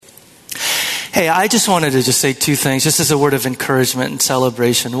Hey, I just wanted to say two things, just as a word of encouragement and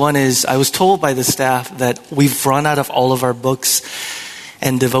celebration. One is, I was told by the staff that we've run out of all of our books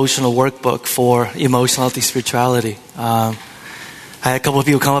and devotional workbook for emotional healthy spirituality. I had a couple of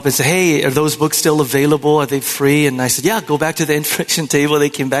people come up and say, hey, are those books still available? Are they free? And I said, yeah, go back to the information table. They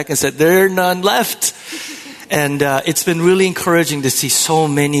came back and said, there are none left. And it's been really encouraging to see so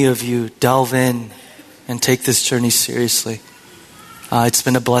many of you delve in and take this journey seriously. It's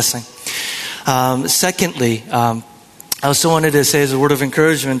been a blessing. Secondly, I also wanted to say as a word of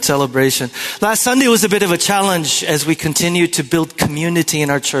encouragement, celebration. Last Sunday was a bit of a challenge as we continue to build community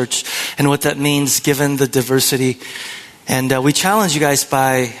in our church and what that means given the diversity. And we challenge you guys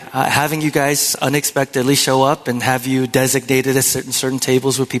by having you guys unexpectedly show up and have you designated at certain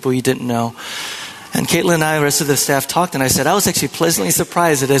tables with people you didn't know. And Caitlin and I, the rest of the staff talked, and I said, I was actually pleasantly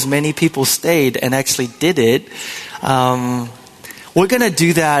surprised that as many people stayed and actually did it. We're going to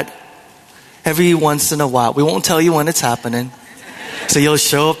do that every once in a while. We won't tell you when it's happening. So you'll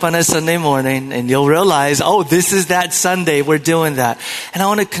show up on a Sunday morning and you'll realize, oh, this is that Sunday. We're doing that. And I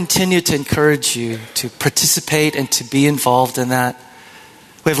want to continue to encourage you to participate and to be involved in that.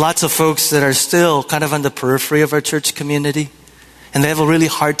 We have lots of folks that are still kind of on the periphery of our church community. And they have a really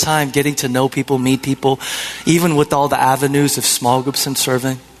hard time getting to know people, meet people, even with all the avenues of small groups and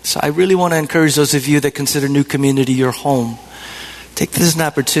serving. So I really want to encourage those of you that consider New Community your home. Take this as an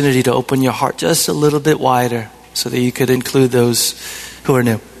opportunity to open your heart just a little bit wider so that you could include those who are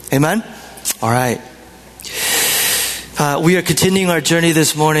new. Amen? All right. We are continuing our journey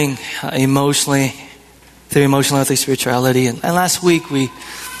this morning emotionally, through emotional healthy spirituality. And last week we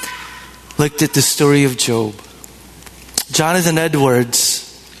looked at the story of Job. Jonathan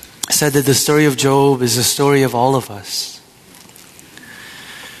Edwards said that the story of Job is the story of all of us.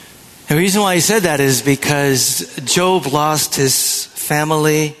 The reason why he said that is because Job lost his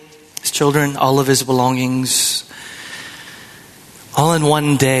family, his children, all of his belongings, all in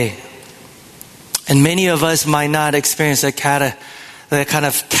one day. And many of us might not experience that kind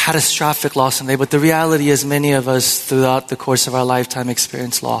of catastrophic loss in a day, but the reality is many of us throughout the course of our lifetime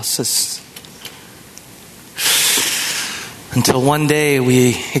experience losses. Until one day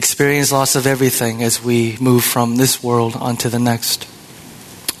we experience loss of everything as we move from this world onto the next.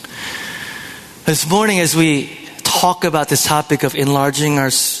 This morning, as we talk about this topic of enlarging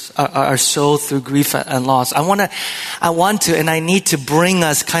our soul through grief and loss, I want to, and I need to bring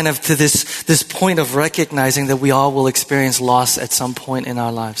us kind of to this point of recognizing that we all will experience loss at some point in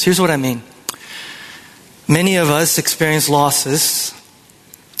our lives. Here's what I mean. Many of us experience losses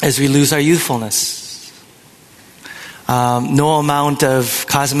as we lose our youthfulness. No amount of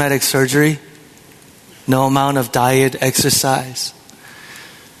cosmetic surgery, no amount of diet, exercise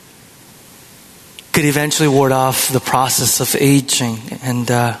could eventually ward off the process of aging and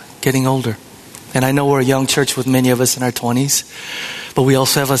getting older. And I know we're a young church with many of us in our 20s, but we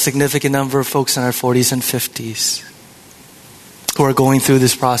also have a significant number of folks in our 40s and 50s who are going through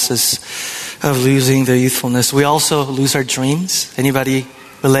this process of losing their youthfulness. We also lose our dreams. Anybody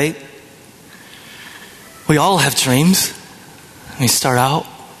relate? We all have dreams. We start out.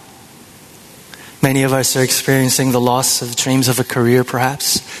 Many of us are experiencing the loss of dreams of a career,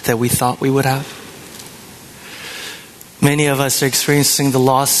 perhaps, that we thought we would have. Many of us are experiencing the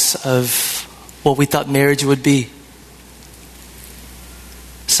loss of what we thought marriage would be.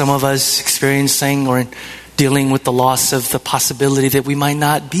 Some of us experiencing or dealing with the loss of the possibility that we might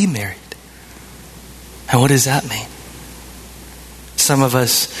not be married. And what does that mean? Some of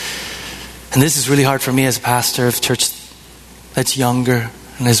us, and this is really hard for me as a pastor of church that's younger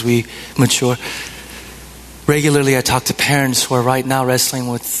and as we mature. Regularly I talk to parents who are right now wrestling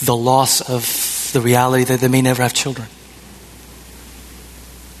with the loss of the reality that they may never have children.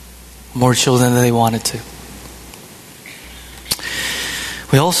 More children than they wanted to.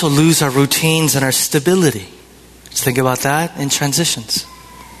 We also lose our routines and our stability. Just think about that in transitions.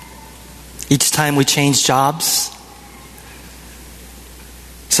 Each time we change jobs,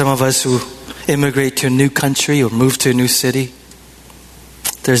 some of us who immigrate to a new country or move to a new city,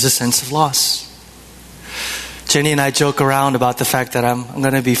 there's a sense of loss. Jenny and I joke around about the fact that I'm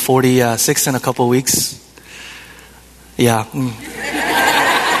going to be 46 in a couple of weeks. Yeah.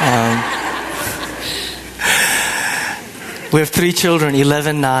 We have 3 children,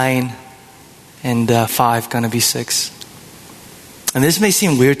 11, 9, and 5, going to be 6. And this may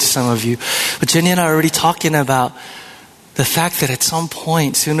seem weird to some of you, but Jenny and I are already talking about the fact that at some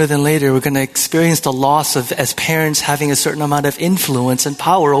point, sooner than later, we're going to experience the loss of, as parents, having a certain amount of influence and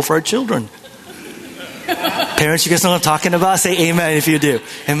power over our children. Parents, you guys know what I'm talking about? Say amen if you do.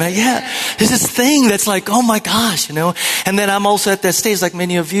 Amen. Yeah. There's this thing that's like, oh my gosh, you know. And then I'm also at that stage, like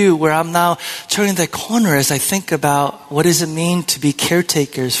many of you, where I'm now turning that corner as I think about what does it mean to be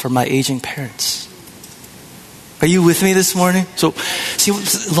caretakers for my aging parents. Are you with me this morning? So, see,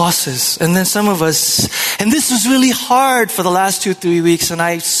 losses. And then some of us, and this was really hard for the last 2-3 weeks, and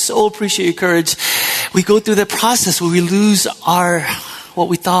I so appreciate your courage. We go through the process where we lose what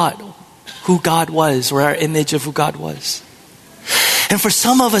we thought, who God was, or our image of who God was. And for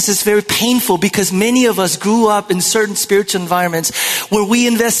some of us, it's very painful because many of us grew up in certain spiritual environments where we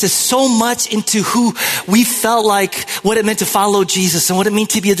invested so much into who we felt like, what it meant to follow Jesus and what it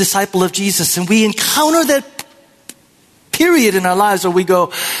meant to be a disciple of Jesus. And we encounter that period in our lives where we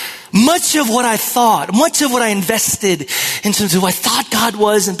go, much of what I thought, much of what I invested in terms of who I thought God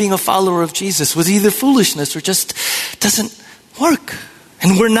was and being a follower of Jesus was either foolishness or just doesn't work.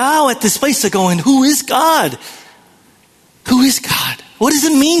 And we're now at this place of going, who is God? Who is God? What does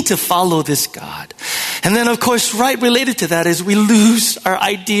it mean to follow this God? And then, of course, right related to that is we lose our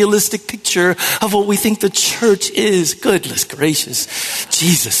idealistic picture of what we think the church is. Goodness gracious,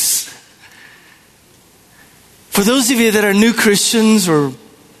 Jesus. For those of you that are new Christians or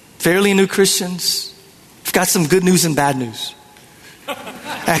fairly new Christians, I've got some good news and bad news.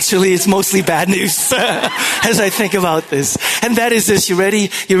 Actually, it's mostly bad news as I think about this. And that is this. You ready?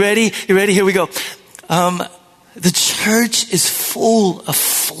 You ready? You ready? Here we go. The church is full of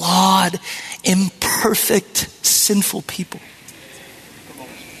flawed, imperfect, sinful people.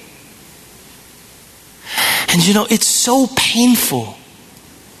 And you know, it's so painful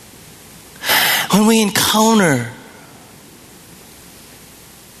when we encounter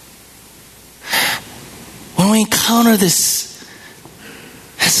this.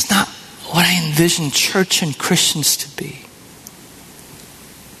 That's not what I envisioned church and Christians to be.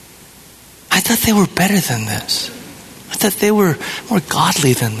 I thought they were better than this. I thought they were more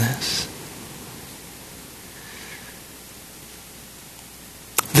godly than this.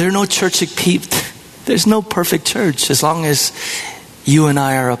 There's no perfect church as long as you and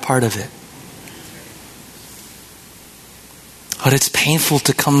I are a part of it. But it's painful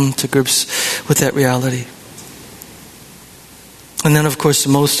to come to grips with that reality. And then, of course,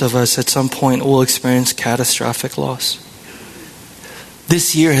 most of us at some point will experience catastrophic loss.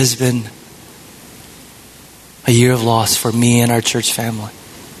 This year has been a year of loss for me and our church family.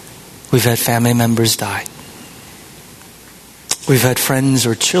 We've had family members die. We've had friends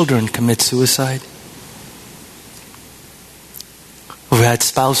or children commit suicide. We've had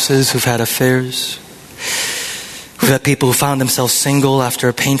spouses who've had affairs. We've had people who found themselves single after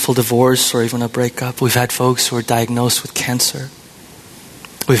a painful divorce or even a breakup. We've had folks who were diagnosed with cancer.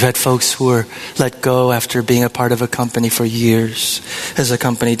 We've had folks who were let go after being a part of a company for years as the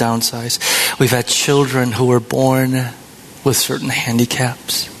company downsized. We've had children who were born with certain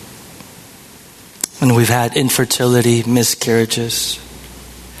handicaps. And we've had infertility, miscarriages,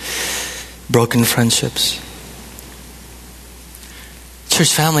 broken friendships.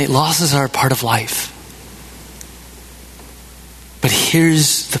 Church family, losses are a part of life. But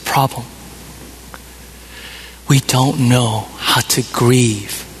here's the problem. We don't know how to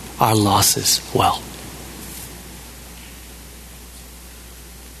grieve our losses well.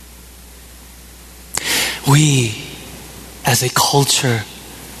 We, as a culture,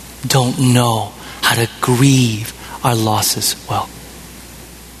 don't know how to grieve our losses well.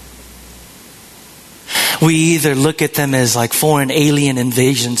 We either look at them as like foreign alien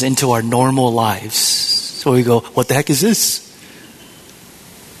invasions into our normal lives. So we go, what the heck is this?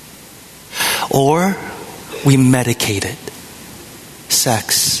 Or we medicate it.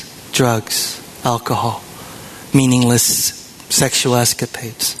 Sex, drugs, alcohol, meaningless sexual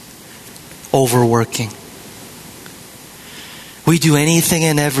escapades, overworking. We do anything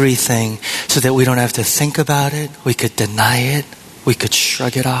and everything so that we don't have to think about it. We could deny it. We could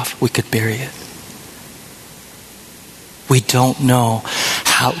shrug it off. We could bury it. We don't know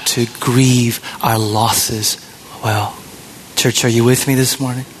how to grieve our losses well. Church, are you with me this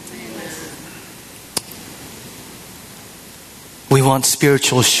morning? We want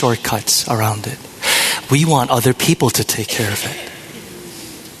spiritual shortcuts around it. We want other people to take care of it.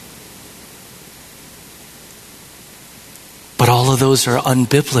 But all of those are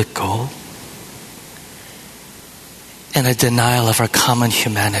unbiblical and a denial of our common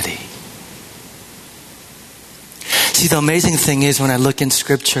humanity. See, the amazing thing is when I look in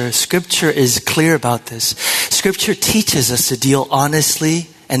Scripture, Scripture is clear about this. Scripture teaches us to deal honestly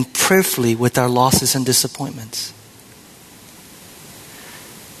and prayerfully with our losses and disappointments.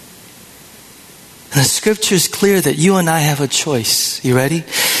 And the Scripture is clear that you and I have a choice. You ready?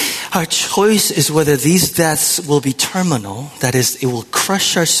 Our choice is whether these deaths will be terminal, that is, it will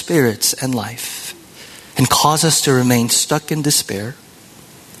crush our spirits and life and cause us to remain stuck in despair,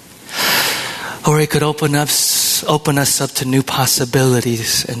 or it could open us up to new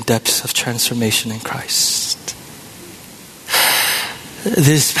possibilities and depths of transformation in Christ.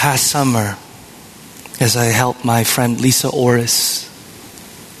 This past summer, as I helped my friend Lisa Orris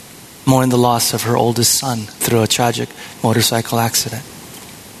mourn the loss of her oldest son through a tragic motorcycle accident,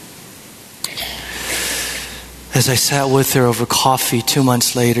 as I sat with her over coffee 2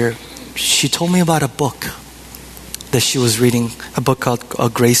 months later, she told me about a book that she was reading, a book called A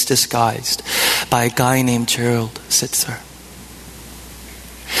Grace Disguised by a guy named Gerald Sitzer.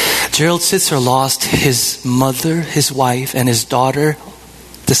 Gerald Sitzer lost his mother, his wife, and his daughter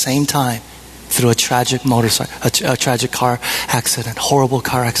at the same time through a tragic a tragic car accident, horrible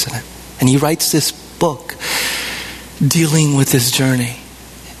car accident. And he writes this book dealing with this journey.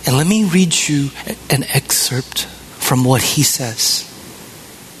 And let me read you an excerpt from what he says.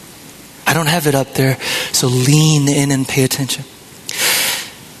 I don't have it up there, so lean in and pay attention.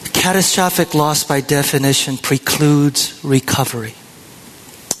 Catastrophic loss by definition precludes recovery.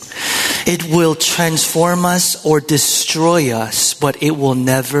 It will transform us or destroy us, but it will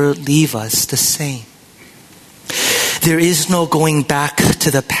never leave us the same. There is no going back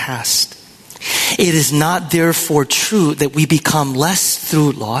to the past. It is not therefore true that we become less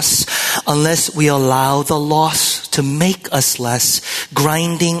through loss unless we allow the loss to make us less,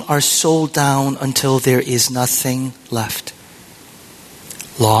 grinding our soul down until there is nothing left.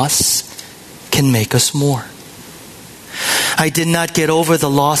 Loss can make us more. I did not get over the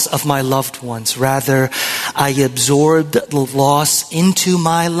loss of my loved ones. Rather, I absorbed the loss into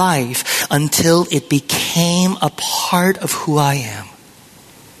my life until it became a part of who I am.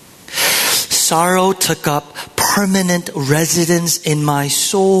 Sorrow took up permanent residence in my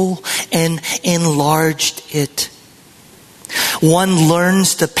soul and enlarged it. One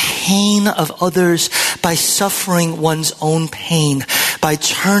learns the pain of others by suffering one's own pain, by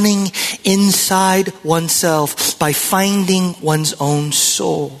turning inside oneself, by finding one's own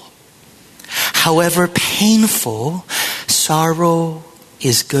soul. However painful, sorrow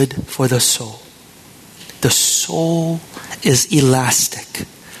is good for the soul. The soul is elastic,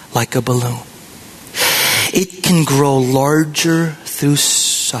 like a balloon. It can grow larger through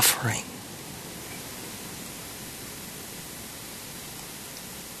suffering.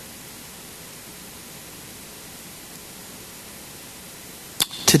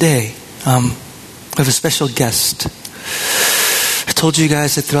 Today, I have a special guest. I told you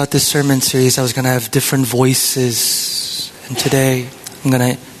guys that throughout this sermon series I was going to have different voices. And today, I'm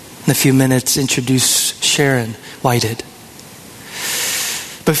going to, in a few minutes, introduce Sharon Whitehead.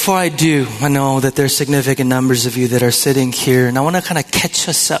 Before I do, I know that there's significant numbers of you that are sitting here, and I want to kind of catch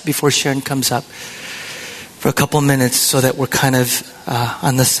us up before Sharon comes up for a couple minutes so that we're kind of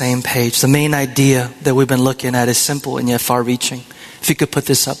on the same page. The main idea that we've been looking at is simple and yet far-reaching. If you could put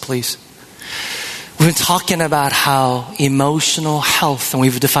this up, please. We've been talking about how emotional health, and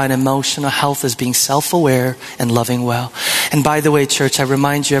we've defined emotional health as being self-aware and loving well. And by the way, church, I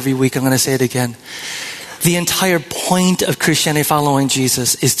remind you every week, I'm going to say it again. The entire point of Christianity following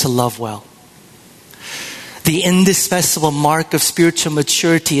Jesus is to love well. The indispensable mark of spiritual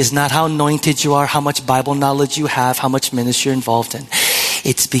maturity is not how anointed you are, how much Bible knowledge you have, how much ministry you're involved in.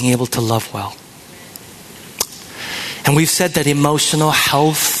 It's being able to love well. And we've said that emotional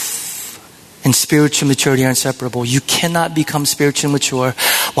health and spiritual maturity are inseparable. You cannot become spiritually mature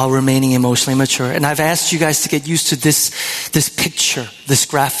while remaining emotionally mature. And I've asked you guys to get used to this picture, this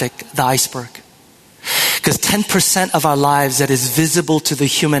graphic, the iceberg. Because 10% of our lives that is visible to the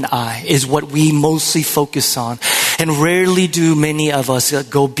human eye is what we mostly focus on. And rarely do many of us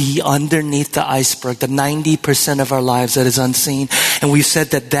go be underneath the iceberg, the 90% of our lives that is unseen. And we've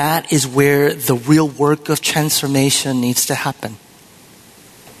said that that is where the real work of transformation needs to happen.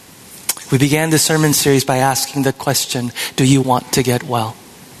 We began the sermon series by asking the question, do you want to get well?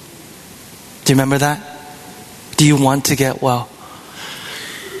 Do you remember that? Do you want to get well?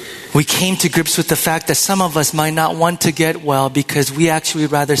 We came to grips with the fact that some of us might not want to get well because we actually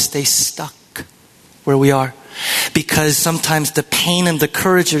rather stay stuck where we are. Because sometimes the pain and the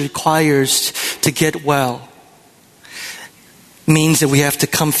courage it requires to get well means that we have to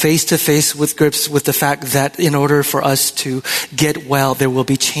come face to face with grips with the fact that in order for us to get well, there will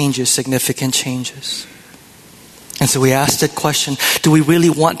be changes, significant changes. And so we asked that question, do we really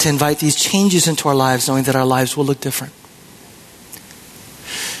want to invite these changes into our lives knowing that our lives will look different?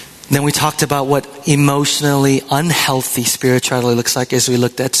 Then we talked about what emotionally unhealthy spirituality looks like as we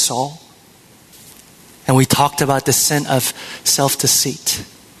looked at Saul. And we talked about the sin of self-deceit.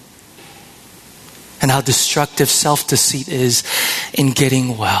 and how destructive self-deceit is in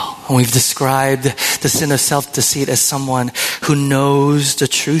getting well. And we've described the sin of self-deceit as someone who knows the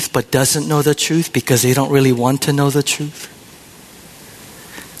truth but doesn't know the truth because they don't really want to know the truth.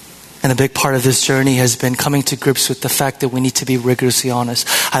 And a big part of this journey has been coming to grips with the fact that we need to be rigorously honest.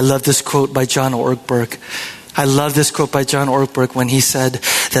 I love this quote by John Ortberg. When he said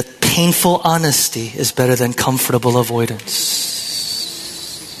that painful honesty is better than comfortable avoidance.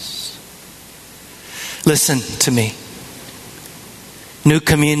 Listen to me. New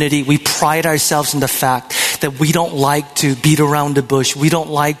Community, we pride ourselves in the fact that we don't like to beat around the bush. We don't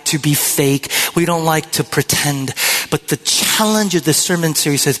like to be fake. We don't like to pretend. But the challenge of the sermon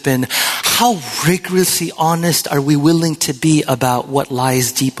series has been, how rigorously honest are we willing to be about what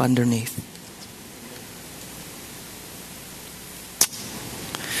lies deep underneath?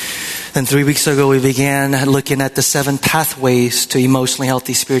 And 3 weeks ago, we began looking at the 7 pathways to emotionally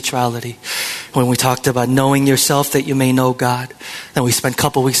healthy spirituality. When we talked about knowing yourself that you may know God. And we spent a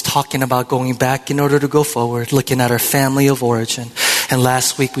couple weeks talking about going back in order to go forward, looking at our family of origin. And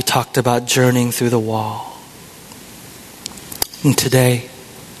last week, we talked about journeying through the wall. And today,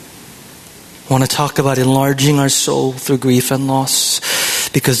 I want to talk about enlarging our soul through grief and loss.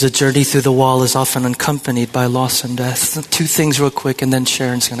 Because the journey through the wall is often accompanied by loss and death. 2 things real quick, and then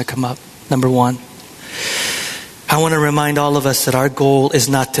Sharon's going to come up. Number 1, I want to remind all of us that our goal is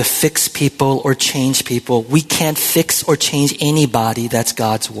not to fix people or change people. We can't fix or change anybody. That's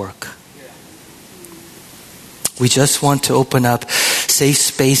God's work. We just want to open up safe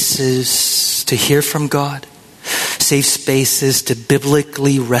spaces to hear from God. Safe spaces to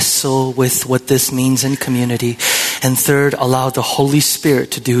biblically wrestle with what this means in community. And third, allow the Holy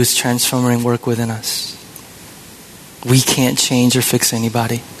Spirit to do His transforming work within us. We can't change or fix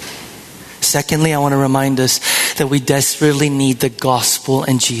anybody. Secondly, I want to remind us that we desperately need the gospel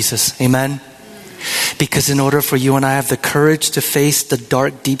and Jesus. Amen? Because in order for you and I to have the courage to face the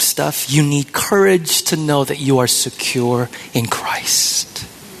dark, deep stuff, you need courage to know that you are secure in Christ.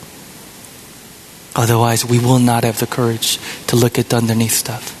 Otherwise, we will not have the courage to look at the underneath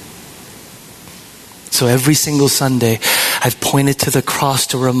stuff. So every single Sunday, I've pointed to the cross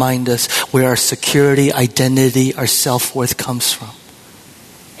to remind us where our security, identity, our self-worth comes from.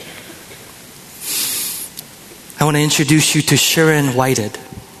 I want to introduce you to Sharon Whited.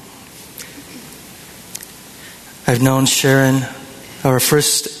 I've known Sharon, or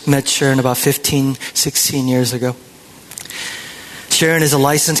first met Sharon about 15, 16 years ago. Sharon is a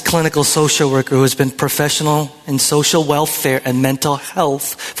licensed clinical social worker who has been professional in social welfare and mental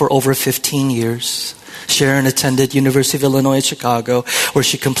health for over 15 years. Sharon attended University of Illinois at Chicago, where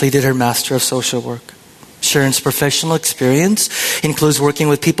she completed her Master of Social Work. Sharon's professional experience includes working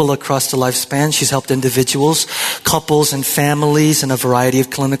with people across the lifespan. She's helped individuals, couples, and families in a variety of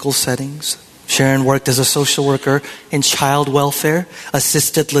clinical settings. Sharon worked as a social worker in child welfare,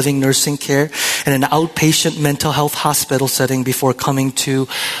 assisted living nursing care, and an outpatient mental health hospital setting before coming to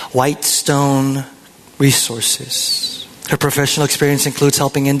Whitestone Resources. Her professional experience includes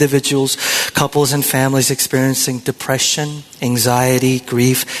helping individuals, couples, and families experiencing depression, anxiety,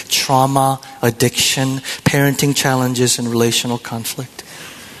 grief, trauma, addiction, parenting challenges, and relational conflict.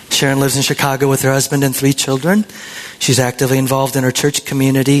 Sharon lives in Chicago with her husband and 3 children. She's actively involved in her church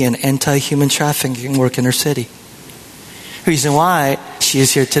community and anti-human trafficking work in her city. The reason why she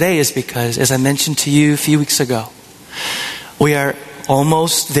is here today is because, as I mentioned to you a few weeks ago, we are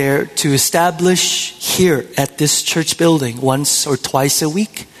almost there to establish here at this church building once or twice a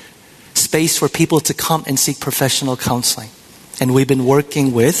week space for people to come and seek professional counseling. And we've been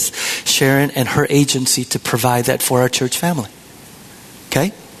working with Sharon and her agency to provide that for our church family.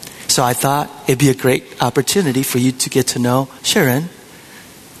 Okay? So I thought it'd be a great opportunity for you to get to know Sharon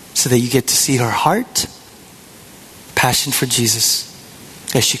so that you get to see her heart, passion for Jesus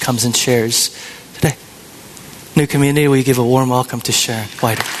as she comes and shares today. New Community, we give a warm welcome to Sharon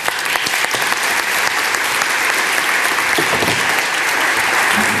Whited.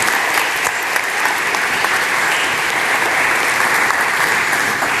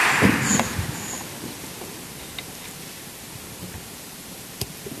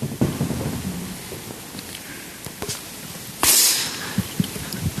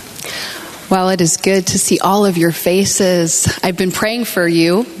 Well, it is good to see all of your faces. I've been praying for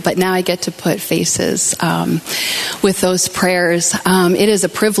you, but now I get to put faces with those prayers. It is a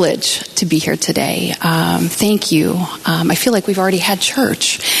privilege to be here today. Thank you. I feel like we've already had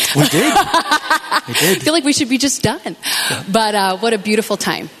church. We did. I feel like we should be just done. Yeah. But what a beautiful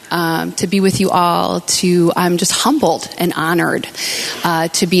time to be with you all. I'm just humbled and honored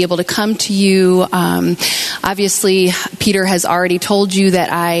to be able to come to you. Obviously, Peter has already told you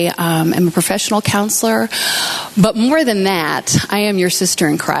that I am a professional counselor, but more than that, I am your sister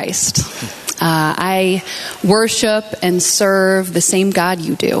in Christ. I worship and serve the same God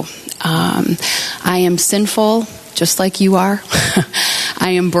you do. I am sinful, just like you are.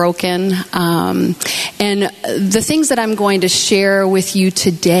 I am broken. And the things that I'm going to share with you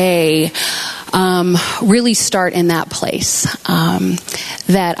today really start in that place.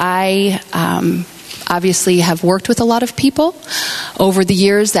 That I obviously have worked with a lot of people over the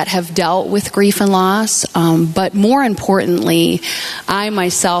years that have dealt with grief and loss. But more importantly, I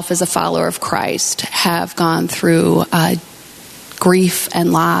myself, as a follower of Christ, have gone through grief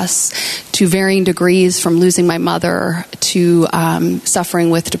and loss to varying degrees, from losing my mother to suffering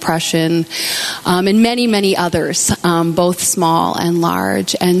with depression, and many, many others, both small and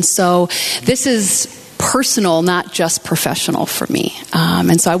large. And so this is personal, not just professional for me.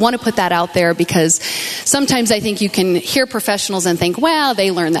 And so I want to put that out there, because sometimes I think you can hear professionals and think, well,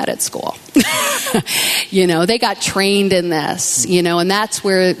 they learned that at school. They got trained in this, and that's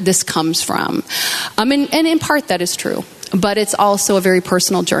where this comes from. And in part that is true. But it's also a very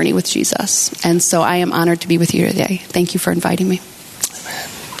personal journey with Jesus. And so I am honored to be with you today. Thank you for inviting me. Amen.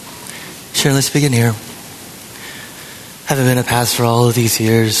 Sharon, let's begin here. Having been a pastor all of these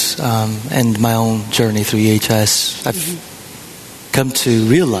years, and my own journey through EHS, I've come to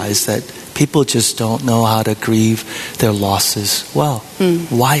realize that people just don't know how to grieve their losses well.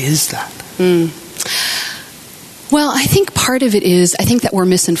 Why is that? Well, I think part of it is, I think that we're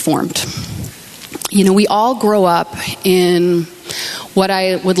misinformed. We all grow up in what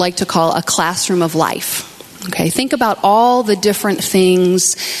I would like to call a classroom of life. Okay, think about all the different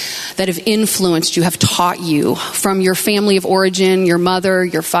things that have influenced you, have taught you, from your family of origin, your mother,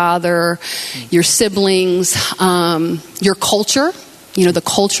 your father, your siblings, your culture, the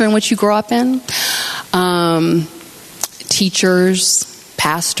culture in which you grow up in, teachers,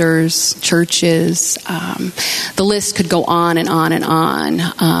 pastors, churches. The list could go on and on and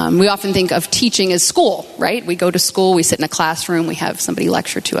on. We often think of teaching as school, right? We go to school, we sit in a classroom, we have somebody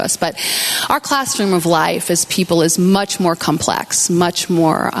lecture to us. But our classroom of life as people is much more complex, much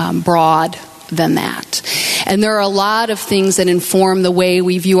more broad than that. And there are a lot of things that inform the way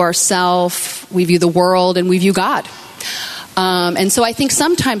we view ourselves, we view the world, and we view God. And so I think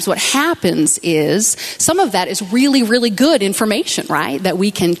sometimes what happens is some of that is really, really good information, right? That we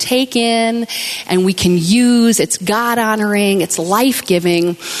can take in and we can use. It's God-honoring, it's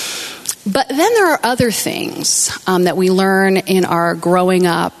life-giving. But then there are other things that we learn in our growing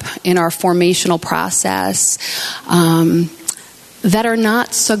up, in our formational process, that are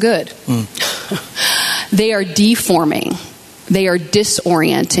not so good. They are deforming. They are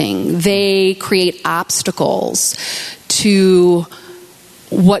disorienting. They create obstacles to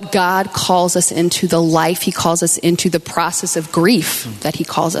what God calls us into, the life He calls us into, the process of grief that He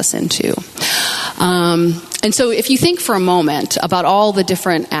calls us into. And so if you think for a moment about all the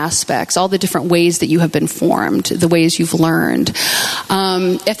different aspects, all the different ways that you have been formed, the ways you've learned,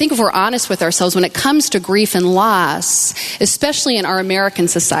 I think if we're honest with ourselves, when it comes to grief and loss, especially in our American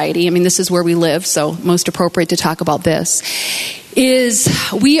society, this is where we live, so most appropriate to talk about this, is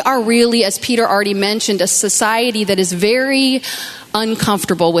we are really, as Peter already mentioned, a society that is very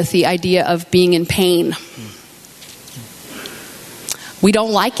uncomfortable with the idea of being in pain. We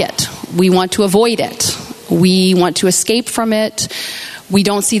don't like it. We want to avoid it. We want to escape from it. We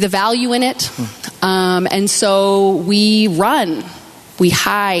don't see the value in it. And so we run. We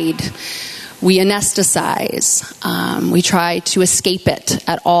hide. We anesthetize. We try to escape it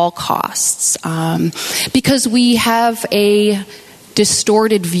at all costs. Because we have a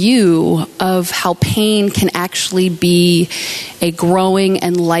distorted view of how pain can actually be a growing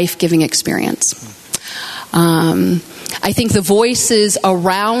and life-giving experience. I think the voices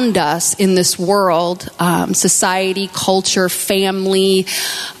around us in this world, society, culture, family,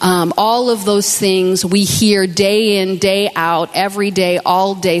 all of those things we hear day in, day out, every day,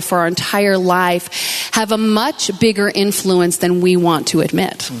 all day for our entire life, have a much bigger influence than we want to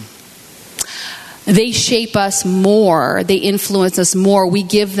admit. They shape us more. They influence us more. We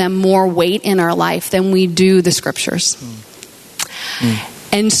give them more weight in our life than we do the scriptures.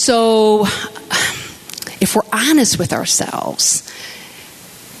 And so, if we're honest with ourselves,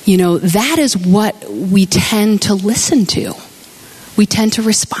 that is what we tend to listen to. We tend to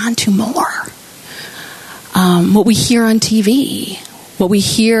respond to more. What we hear on TV, what we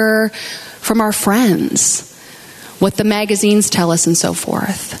hear from our friends, what the magazines tell us, and so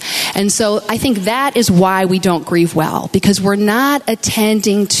forth. And so I think that is why we don't grieve well, because we're not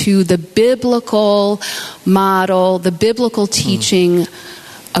attending to the biblical model, the biblical teaching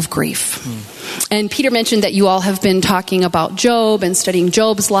of grief. And Peter mentioned that you all have been talking about Job and studying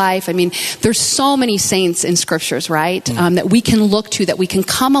Job's life. I mean, there's so many saints in scriptures, right? That we can look to, that we can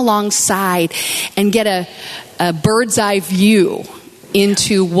come alongside and get a bird's eye view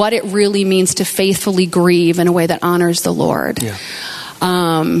into what it really means to faithfully grieve in a way that honors the Lord. Yeah.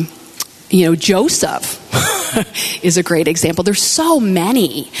 Joseph is a great example. There's so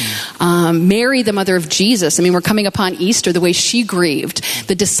many. Mary, the mother of Jesus. I mean, we're coming upon Easter, the way she grieved.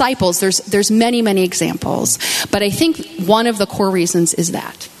 The disciples, there's many, many examples. But I think one of the core reasons is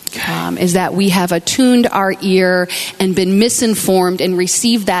that. Is that we have attuned our ear and been misinformed and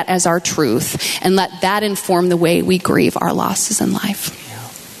received that as our truth, and let that inform the way we grieve our losses in life.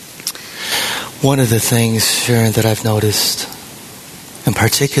 Yeah. One of the things, Sharon, that I've noticed, and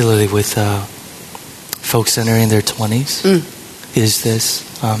particularly with folks entering their 20s, is this.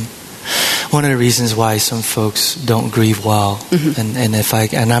 One of the reasons why some folks don't grieve well,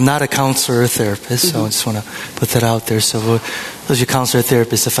 and I'm not a counselor or therapist, so I just want to put that out there. So those of you counselor or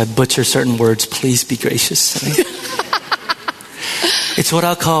therapists, if I butcher certain words, please be gracious to me. It's what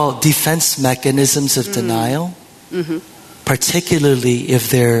I'll call defense mechanisms of denial, particularly if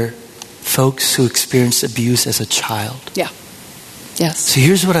they're folks who experienced abuse as a child. Yeah. Yes. So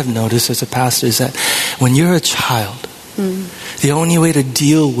here's what I've noticed as a pastor is that when you're a child, the only way to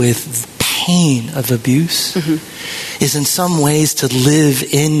deal with pain of abuse is in some ways to live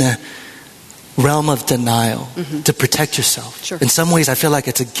in the realm of denial, to protect yourself. Sure. In some ways, I feel like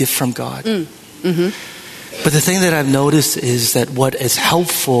it's a gift from God. But the thing that I've noticed is that what is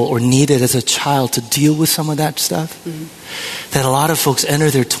helpful or needed as a child to deal with some of that stuff, that a lot of folks enter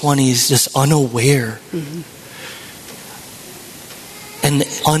their 20s just unaware and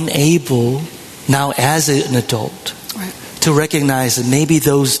unable now as an adult to recognize that maybe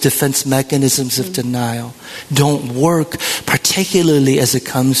those defense mechanisms of denial don't work, particularly as it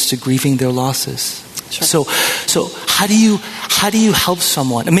comes to grieving their losses. Sure. So how do you help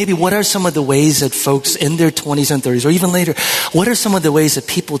someone? And maybe what are some of the ways that folks in their 20s and 30s, or even later, what are some of the ways that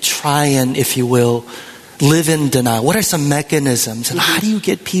people try and, if you will, live in denial? What are some mechanisms? And how do you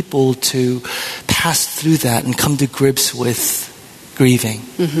get people to pass through that and come to grips with grieving?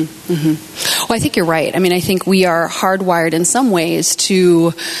 Well, I think you're right. I mean, I think we are hardwired in some ways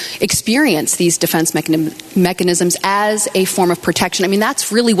to experience these defense mechanisms as a form of protection. I mean,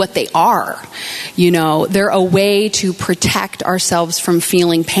 that's really what they are. They're a way to protect ourselves from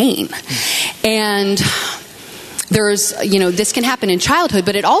feeling pain. And there's, this can happen in childhood,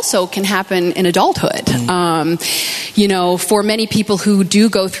 but it also can happen in adulthood. For many people who do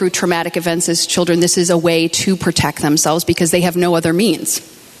go through traumatic events as children, this is a way to protect themselves because they have no other means.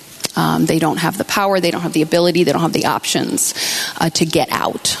 They don't have the power, they don't have the ability, they don't have the options to get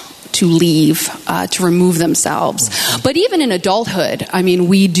out, to leave, to remove themselves. But even in adulthood, I mean,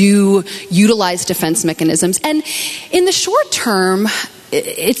 we do utilize defense mechanisms. And in the short term,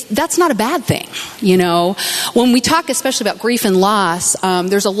 that's not a bad thing. When we talk especially about grief and loss,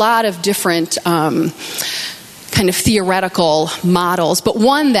 there's a lot of different kind of theoretical models, but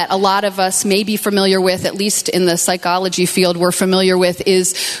one that a lot of us may be familiar with, at least in the psychology field we're familiar with,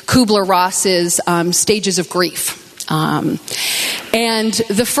 is Kubler-Ross's stages of grief. And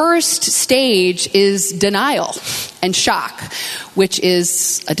the first stage is denial and shock, which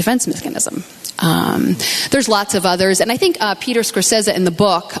is a defense mechanism. There's lots of others. And I think Peter Scorsese in the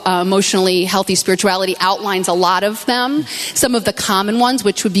book, Emotionally Healthy Spirituality, outlines a lot of them. Some of the common ones,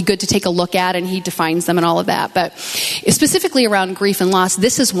 which would be good to take a look at, and he defines them and all of that. But specifically around grief and loss,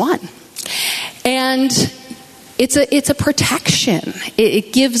 this is one. And it's a protection.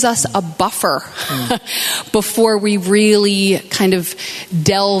 It gives us a buffer before we really kind of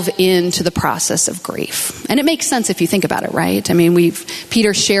delve into the process of grief. And it makes sense if you think about it, right? I mean,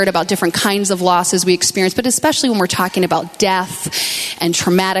 Peter shared about different kinds of losses we experience, but especially when we're talking about death and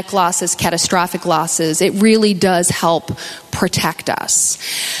traumatic losses, catastrophic losses, it really does help protect us.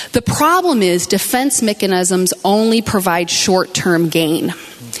 The problem is defense mechanisms only provide short-term gain.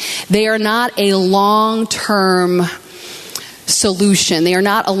 They are not a long-term solution. They are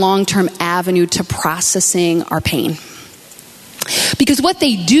not a long-term avenue to processing our pain. Because what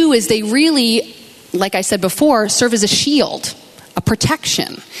they do is they really, like I said before, serve as a shield, a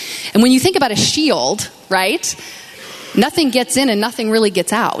protection. And when you think about a shield, right, nothing gets in and nothing really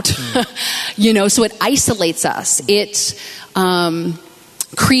gets out. So it isolates us. It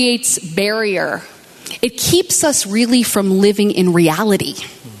creates barrier. It keeps us really from living in reality.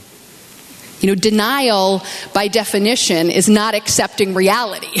 Denial, by definition, is not accepting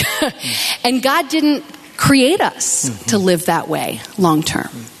reality. And God didn't create us to live that way long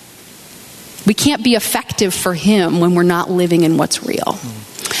term. We can't be effective for Him when we're not living in what's real.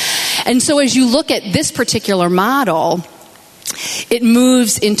 And so as you look at this particular model, it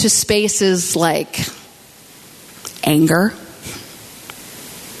moves into spaces like anger,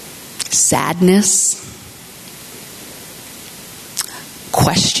 sadness,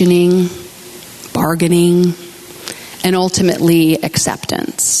 questioning, bargaining, and ultimately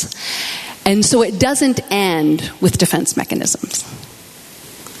acceptance. And so it doesn't end with defense mechanisms.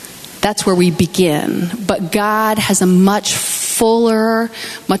 That's where we begin. But God has a much fuller,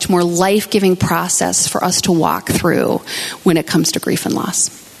 much more life-giving process for us to walk through when it comes to grief and loss.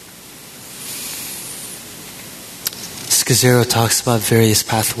 Scazzero talks about various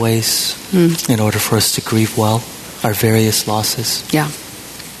pathways in order for us to grieve well, our various losses. Yeah.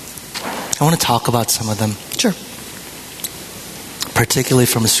 I want to talk about some of them. Sure. Particularly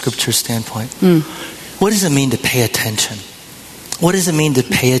from a scripture standpoint. What does it mean to pay attention? What does it mean to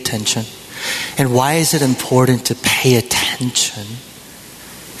pay attention? And why is it important to pay attention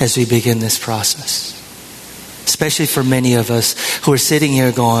as we begin this process? Especially for many of us who are sitting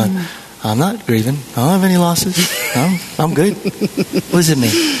here going, I'm not grieving. I don't have any losses. No, I'm good. What does it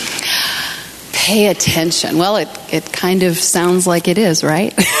mean? Pay attention. Well, it kind of sounds like it is,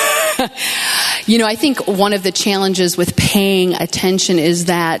 right? I think one of the challenges with paying attention is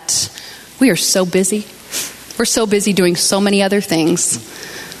that we are so busy. We're so busy doing so many other things.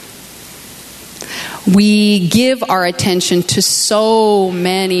 We give our attention to so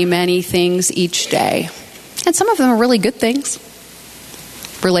many, many things each day. And some of them are really good things.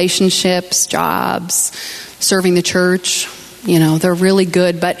 Relationships, jobs, serving the church, they're really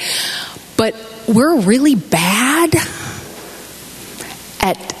good. But we're really bad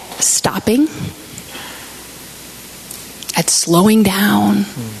at stopping, at slowing down,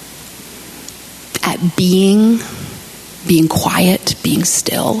 at being quiet, being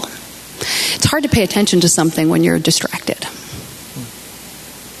still. It's hard to pay attention to something when you're distracted.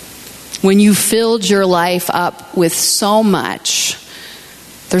 When you filled your life up with so much,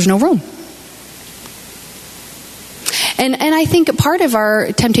 there's no room. And I think part of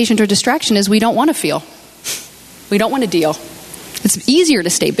our temptation to distraction is we don't want to feel. We don't want to deal. It's easier to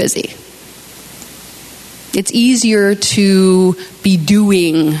stay busy. It's easier to be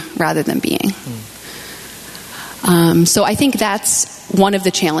doing rather than being. So I think that's one of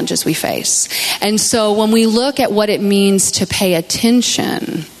the challenges we face. And so when we look at what it means to pay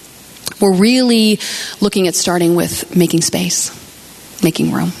attention, we're really looking at starting with making space,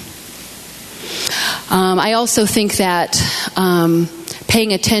 making room. I also think that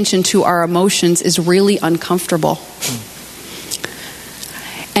paying attention to our emotions is really uncomfortable.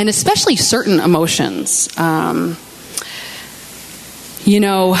 And especially certain emotions. We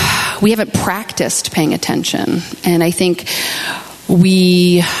haven't practiced paying attention. And I think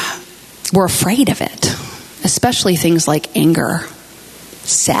we're afraid of it. Especially things like anger,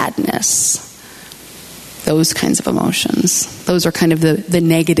 sadness, those kinds of emotions. Those are kind of the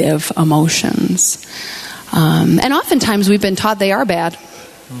negative emotions. And oftentimes we've been taught they are bad.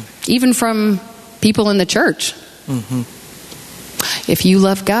 Even from people in the church. Mm-hmm. If you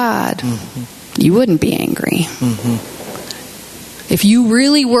love God, you wouldn't be angry. If you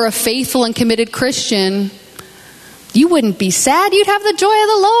really were a faithful and committed Christian, you wouldn't be sad. You'd have the joy of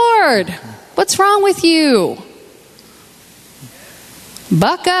the Lord. What's wrong with you?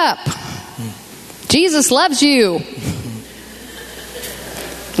 Buck up. Jesus loves you.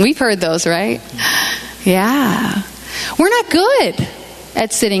 We've heard those, right? Yeah. We're not good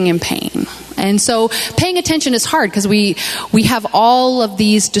at sitting in pain. And so paying attention is hard because we have all of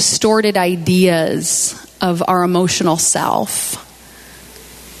these distorted ideas of our emotional self.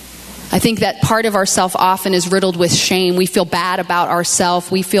 I think that part of ourself often is riddled with shame. We feel bad about ourselves.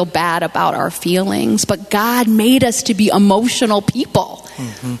 We feel bad about our feelings. But God made us to be emotional people.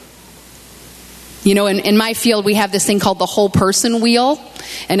 In my field, we have this thing called the whole person wheel.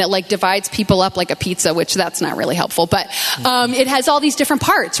 And it divides people up like a pizza, which that's not really helpful. But it has all these different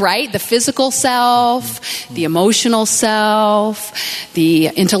parts, right? The physical self, the emotional self, the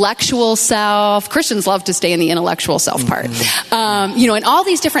intellectual self. Christians love to stay in the intellectual self part. And all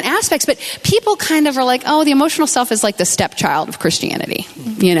these different aspects. But people kind of are like, oh, the emotional self is like the stepchild of Christianity.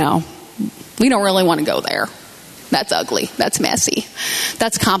 We don't really want to go there. That's ugly. That's messy.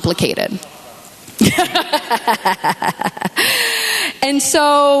 That's complicated. And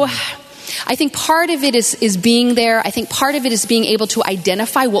so I think part of it is being there. I think part of it is being able to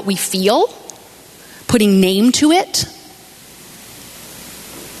identify what we feel, putting name to it.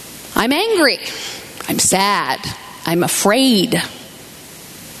 I'm angry. I'm sad. I'm afraid.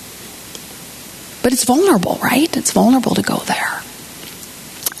 But it's vulnerable, right? It's vulnerable to go there.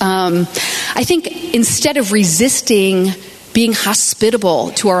 I think instead of resisting being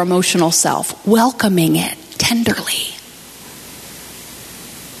hospitable to our emotional self, welcoming it tenderly.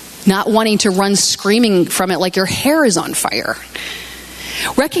 Not wanting to run screaming from it like your hair is on fire.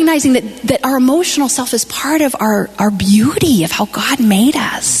 Recognizing that our emotional self is part of our beauty, of how God made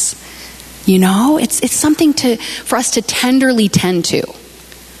us. You know, it's something for us to tenderly tend to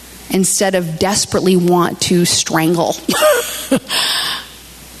instead of desperately want to strangle.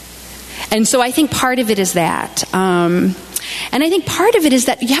 And so I think part of it is that. And I think part of it is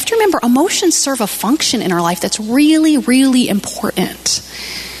that you have to remember emotions serve a function in our life that's really, really important.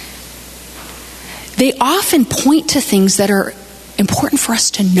 They often point to things that are important for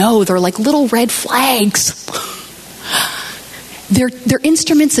us to know. They're like little red flags. They're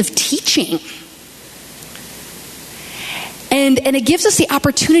instruments of teaching. And it gives us the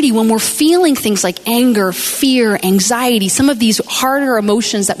opportunity when we're feeling things like anger, fear, anxiety, some of these harder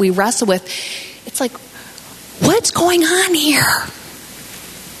emotions that we wrestle with. It's like, what's going on here?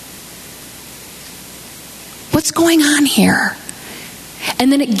 What's going on here?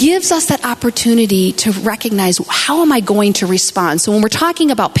 And then it gives us that opportunity to recognize, how am I going to respond? So when we're talking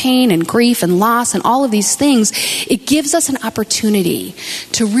about pain and grief and loss and all of these things, it gives us an opportunity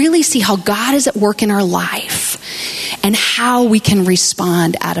to really see how God is at work in our life and how we can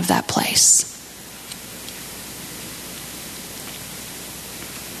respond out of that place.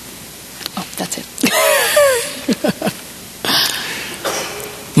 Oh, that's it.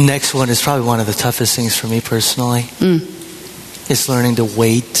 Next one is probably one of the toughest things for me personally. It's learning to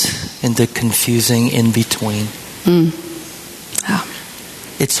wait in the confusing in between. Oh.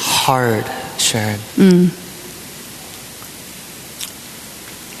 It's hard, Sharon.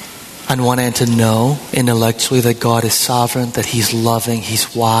 On one hand, to know intellectually that God is sovereign, that He's loving,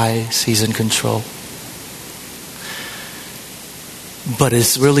 He's wise, He's in control. But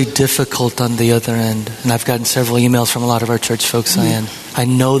it's really difficult on the other end. And I've gotten several emails from a lot of our church folks saying, I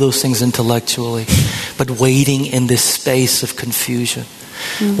know those things intellectually, but waiting in this space of confusion,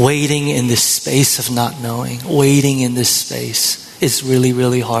 waiting in this space of not knowing, waiting in this space is really,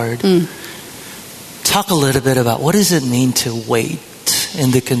 really hard. Talk a little bit about what does it mean to wait in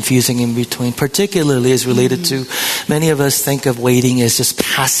the confusing in between, particularly as related to, many of us think of waiting as just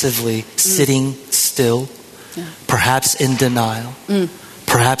passively sitting still. Perhaps in denial,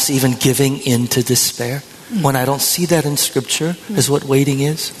 perhaps even giving in to despair. When I don't see that in Scripture as what waiting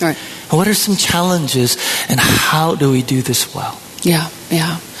is. Right. And what are some challenges and how do we do this well? Yeah.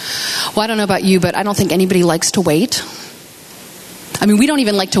 Well, I don't know about you, but I don't think anybody likes to wait. I mean, we don't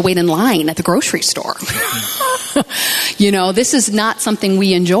even like to wait in line at the grocery store. You know, this is not something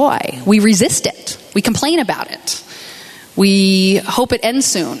we enjoy. We resist it. We complain about it. We hope it ends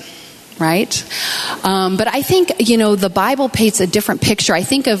soon. Right? But I think, you know, the Bible paints a different picture. I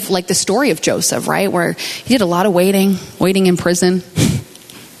think of like the story of Joseph, right? Where he did a lot of waiting in prison,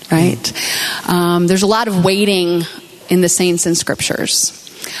 right? There's a lot of waiting in the saints and scriptures.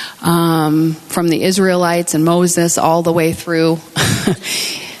 From the Israelites and Moses all the way through.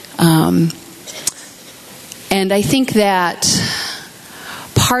 And I think that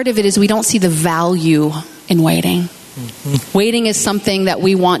part of it is we don't see the value in waiting. Waiting is something that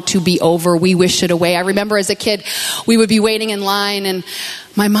we want to be over. We wish it away. I remember as a kid, we would be waiting in line and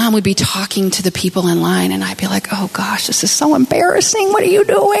my mom would be talking to the people in line and I'd be like, oh gosh, this is so embarrassing. What are you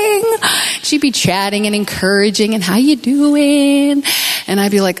doing? She'd be chatting and encouraging and how you doing? And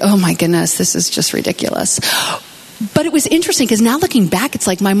I'd be like, oh my goodness, this is just ridiculous. But it was interesting because now looking back, it's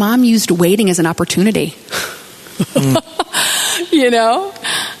like my mom used waiting as an opportunity. You know?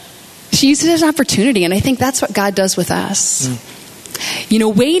 She used it as an opportunity, and I think that's what God does with us. You know,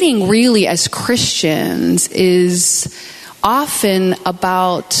 waiting really as Christians is often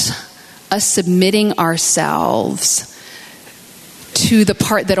about us submitting ourselves to the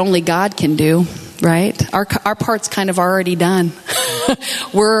part that only God can do, right? Our part's kind of already done.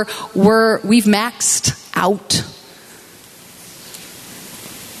 We've maxed out,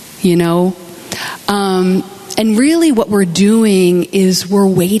 you know? And really what we're doing is we're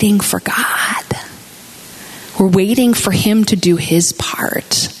waiting for God. We're waiting for Him to do His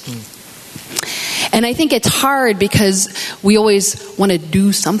part. And I think it's hard because we always want to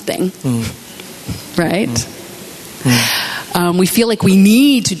do something, right? We feel like we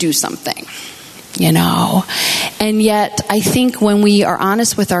need to do something, you know? And yet, I think when we are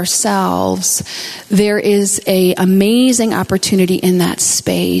honest with ourselves, there is an amazing opportunity in that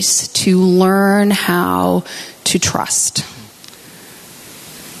space to learn how to trust.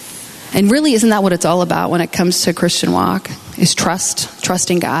 And really, isn't that what it's all about when it comes to a Christian walk? Is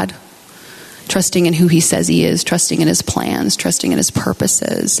trusting God. trusting in who he says he is, trusting in his plans, trusting in his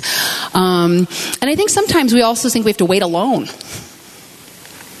purposes. And I think sometimes we also think we have to wait alone.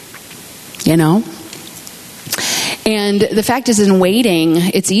 You know? And the fact is, in waiting,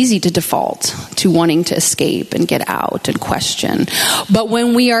 it's easy to default to wanting to escape and get out and question. But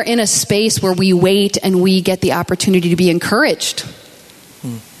when we are in a space where we wait and we get the opportunity to be encouraged,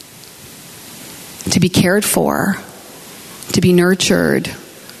 to be cared for, to be nurtured,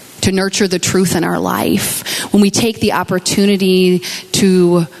 to nurture the truth in our life, when we take the opportunity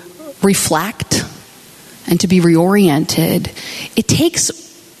to reflect and to be reoriented, it takes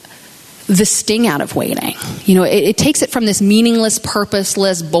the sting out of waiting. You know, it takes it from this meaningless,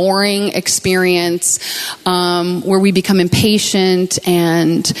 purposeless, boring experience where we become impatient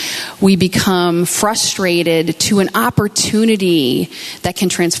and we become frustrated to an opportunity that can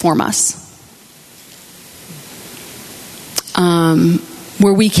transform us.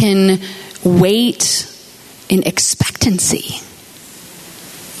 Where we can wait in expectancy.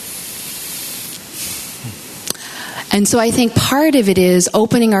 And so I think part of it is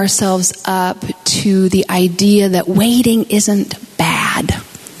opening ourselves up to the idea that waiting isn't bad.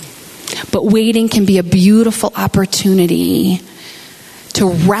 But waiting can be a beautiful opportunity to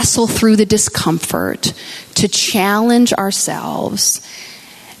wrestle through the discomfort, to challenge ourselves,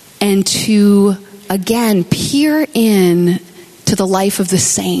 and to, again, peer in to the life of the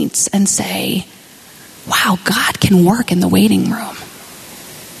saints and say, wow, God can work in the waiting room.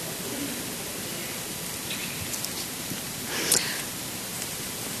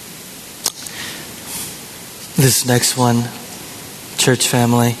 This next one, church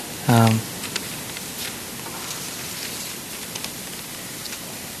family,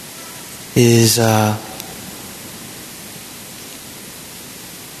 is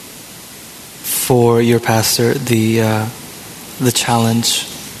for your pastor, the challenge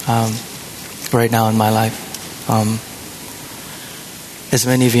right now in my life. As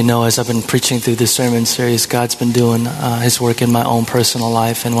many of you know, as I've been preaching through this sermon series, God's been doing his work in my own personal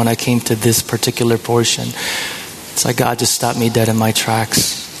life. And when I came to this particular portion, it's like God just stopped me dead in my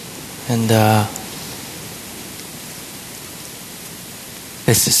tracks. And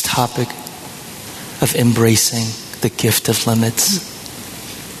it's this topic of embracing the gift of limits.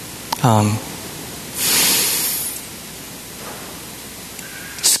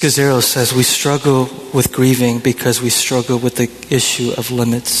 Scazzero says we struggle with grieving because we struggle with the issue of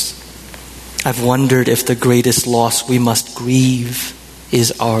limits. I've wondered if the greatest loss we must grieve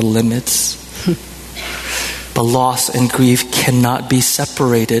is our limits. But loss and grief cannot be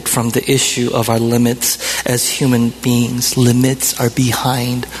separated from the issue of our limits as human beings. Limits are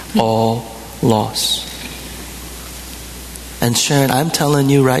behind all loss. And Sharon, I'm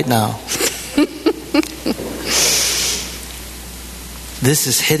telling you right now, this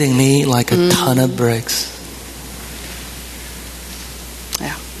is hitting me like a ton of bricks.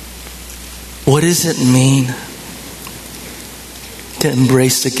 Yeah. What does it mean to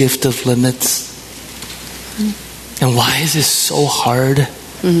embrace the gift of limits? And why is it so hard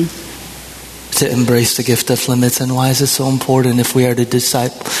to embrace the gift of limits? And why is it so important if we are to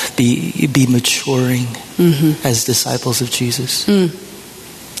be maturing as disciples of Jesus?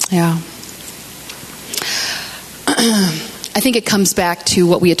 Yeah. I think it comes back to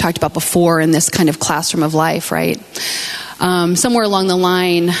what we had talked about before in this kind of classroom of life, right? Somewhere along the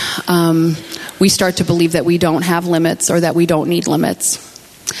line, we start to believe that we don't have limits or that we don't need limits.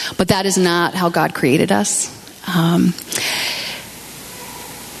 But that is not how God created us.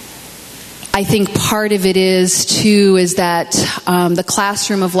 I think part of it is that the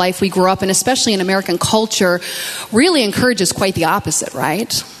classroom of life we grew up in, especially in American culture, really encourages quite the opposite,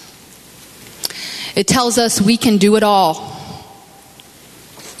 right? It tells us we can do it all.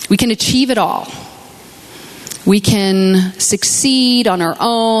 We can achieve it all. We can succeed on our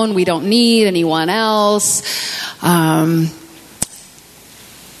own. We don't need anyone else.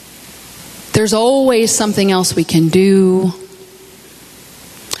 There's always something else we can do.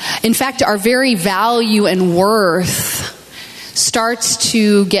 In fact, our very value and worth starts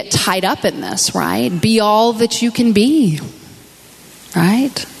to get tied up in this, right? Be all that you can be,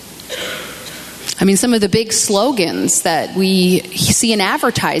 right? I mean, some of the big slogans that we see in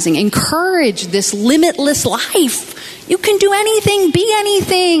advertising encourage this limitless life. You can do anything, be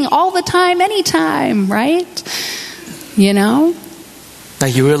anything, all the time, anytime, right? You know? Now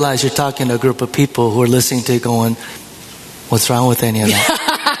you realize you're talking to a group of people who are listening to it going, what's wrong with any of that?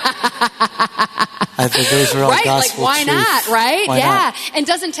 I think those are all right? gospel Like, why truth. not, right? Why yeah. not? And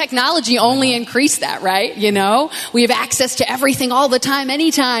doesn't technology only increase that, right? You know, we have access to everything all the time,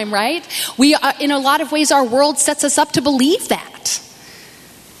 anytime, right? We, in a lot of ways, our world sets us up to believe that.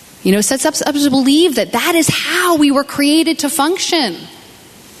 Sets us up to believe that that is how we were created to function.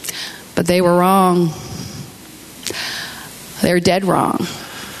 But they were wrong. They're dead wrong.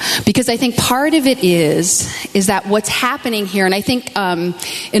 Because I think part of it is that what's happening here, and I think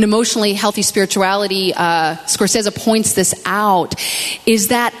in Emotionally Healthy Spirituality, Scorsese points this out, is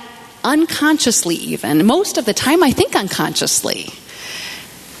that unconsciously even, most of the time I think unconsciously,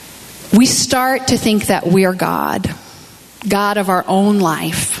 we start to think that we're God of our own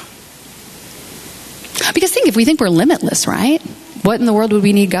life. Because if we think we're limitless, right? What in the world would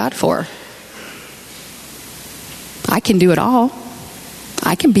we need God for? I can do it all.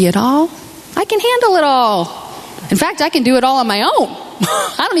 I can be it all. I can handle it all. In fact, I can do it all on my own.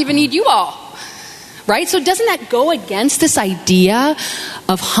 I don't even need you all. Right? So doesn't that go against this idea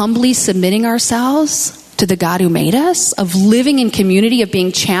of humbly submitting ourselves to the God who made us, of living in community, of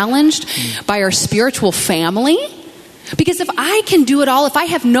being challenged by our spiritual family? Because if I can do it all, if I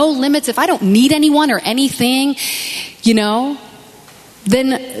have no limits, if I don't need anyone or anything, then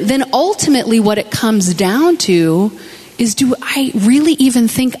ultimately what it comes down to is, do I really even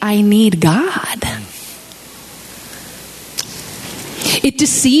think I need God? It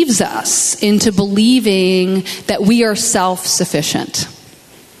deceives us into believing that we are self-sufficient.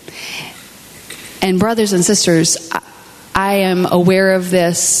 And brothers and sisters, I am aware of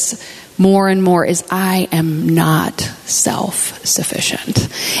this more and more, is I am not self-sufficient.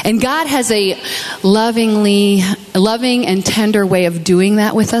 And God has a loving and tender way of doing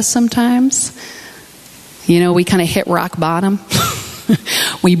that with us sometimes. We kind of hit rock bottom.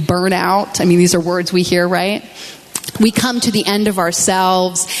 We burn out. These are words we hear, right? We come to the end of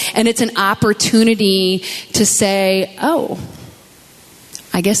ourselves, and it's an opportunity to say, oh,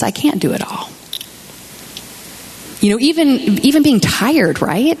 I guess I can't do it all. Even being tired,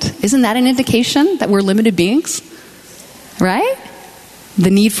 right? Isn't that an indication that we're limited beings? Right? The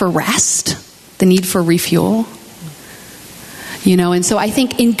need for rest, the need for refuel. And so I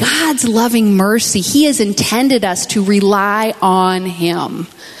think in God's loving mercy, He has intended us to rely on Him.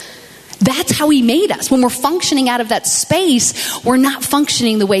 That's how He made us. When we're functioning out of that space, we're not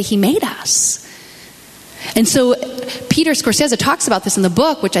functioning the way He made us. And so Peter Scorsese talks about this in the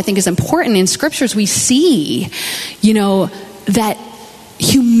book, which I think is important. In scriptures, we see, that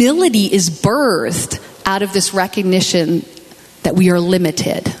humility is birthed out of this recognition that we are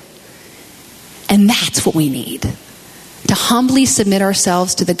limited. And that's what we need. To humbly submit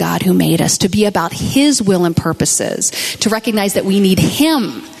ourselves to the God who made us, to be about His will and purposes, to recognize that we need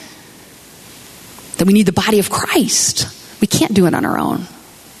Him, that we need the body of Christ. We can't do it on our own.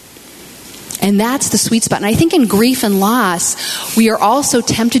 And that's the sweet spot. And I think in grief and loss, we are also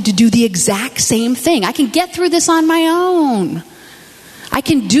tempted to do the exact same thing. I can get through this on my own. I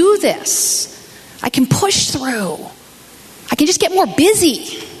can do this. I can push through. I can just get more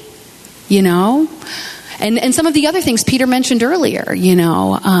busy, And some of the other things Peter mentioned earlier,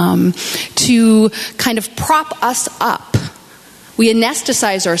 to kind of prop us up. We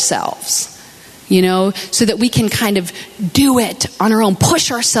anesthetize ourselves, so that we can kind of do it on our own,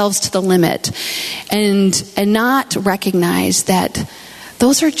 push ourselves to the limit, and not recognize that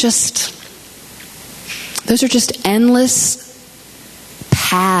those are just endless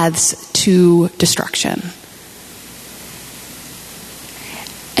paths to destruction.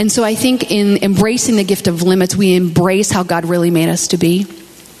 And so I think in embracing the gift of limits, we embrace how God really made us to be.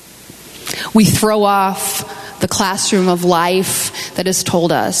 We throw off the classroom of life that has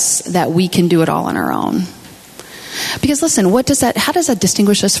told us that we can do it all on our own. Because listen, how does that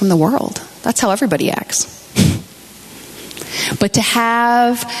distinguish us from the world? That's how everybody acts. But to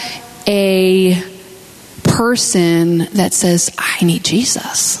have a person that says, I need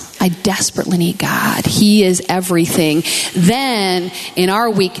Jesus. I desperately need God. He is everything. Then, in our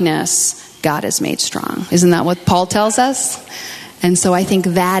weakness, God is made strong. Isn't that what Paul tells us? And so I think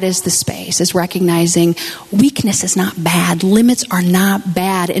that is the space, is recognizing weakness is not bad. Limits are not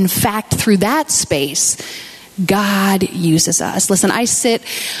bad. In fact, through that space, God uses us. Listen, I sit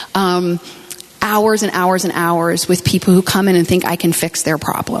hours and hours and hours with people who come in and think I can fix their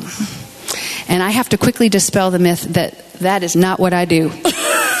problem. And I have to quickly dispel the myth that is not what I do.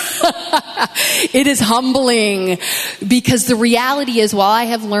 It is humbling, because the reality is, while I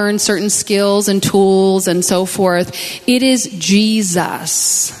have learned certain skills and tools and so forth, it is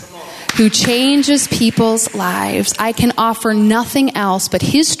Jesus who changes people's lives. I can offer nothing else but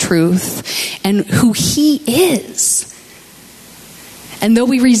His truth and who He is. And though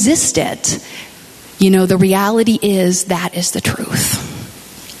we resist it, the reality is that is the truth.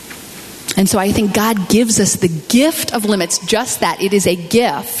 And so I think God gives us the gift of limits, just that. It is a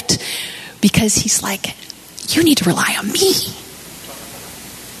gift, because He's like, you need to rely on me.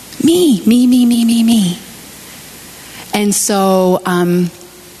 Me. And so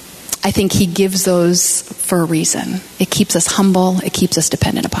I think he gives those for a reason. It keeps us humble. It keeps us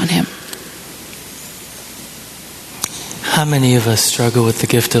dependent upon him. How many of us struggle with the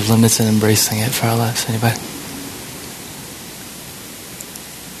gift of limits and embracing it for our lives? Anybody?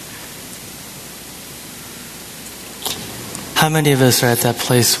 How many of us are at that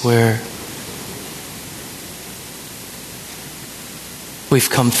place where we've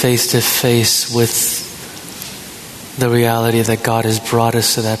come face to face with the reality that God has brought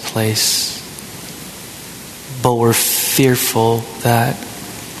us to that place, but we're fearful that,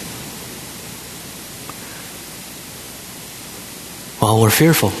 well, we're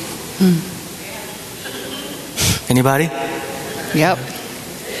fearful. Anybody? Yep.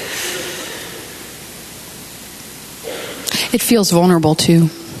 It feels vulnerable too,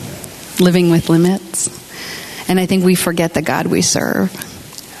 living with limits. And I think we forget the God we serve,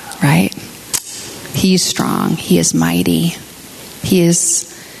 right? He's strong. He is mighty. He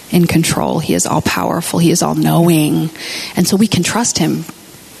is in control. He is all powerful. He is all knowing. And so we can trust him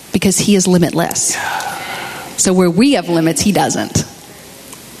because he is limitless. So where we have limits, he doesn't.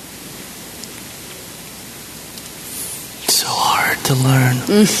 So hard to learn.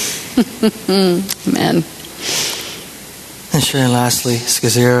 Amen. And sure, and lastly,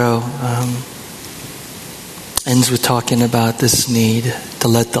 Scazzero ends with talking about this need to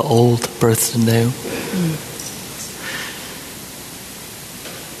let the old birth the new.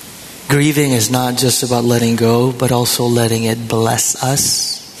 Grieving is not just about letting go, but also letting it bless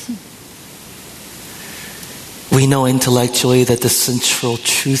us. We know intellectually that the central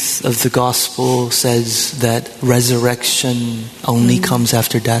truth of the gospel says that resurrection only comes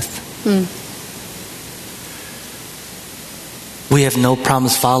after death. We have no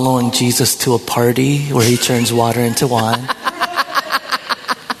problems following Jesus to a party where he turns water into wine.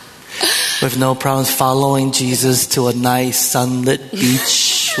 We have no problems following Jesus to a nice sunlit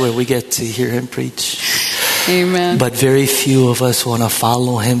beach where we get to hear him preach. Amen. But very few of us want to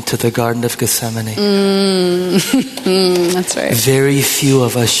follow him to the Garden of Gethsemane. That's right. Very few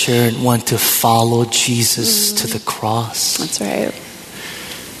of us sure want to follow Jesus to the cross. That's right.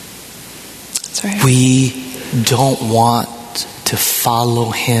 That's right. We don't want to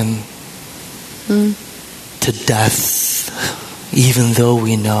follow him to death, even though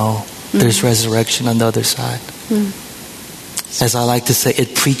we know there's resurrection on the other side. As I like to say,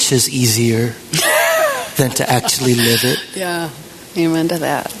 it preaches easier than to actually live it. Yeah. Amen to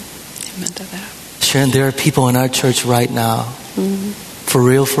that. Amen to that. Sharon, there are people in our church right now, for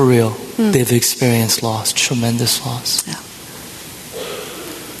real, they've experienced loss, tremendous loss. Yeah.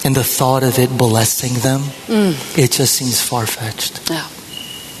 And the thought of it blessing them, it just seems far-fetched. Yeah.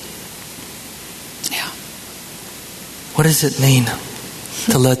 Yeah. What does it mean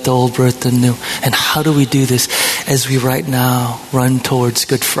to let the old birth the new? And how do we do this as we right now run towards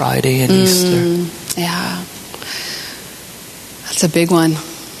Good Friday and Easter? Yeah. That's a big one.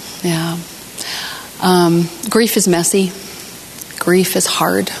 Yeah. Grief is messy. Grief is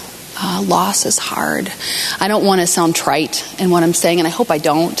hard. Loss is hard. I don't want to sound trite in what I'm saying, and I hope I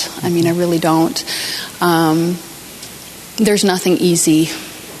don't. I mean, I really don't. There's nothing easy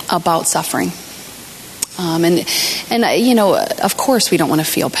about suffering. And you know, of course we don't want to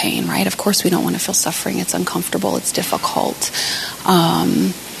feel pain, right? Of course we don't want to feel suffering. It's uncomfortable. It's difficult.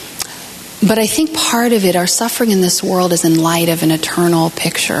 But I think part of it, our suffering in this world is in light of an eternal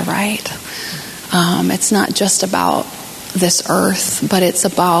picture, right? It's not just about this earth, but it's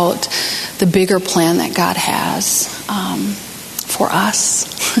about the bigger plan that God has for us,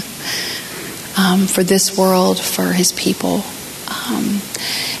 for this world, for his people.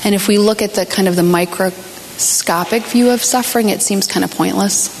 And if we look at the kind of the microscopic view of suffering, it seems kind of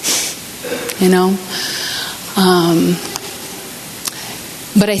pointless, you know?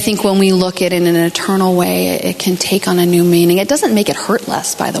 But I think when we look at it in an eternal way, it can take on a new meaning. It doesn't make it hurt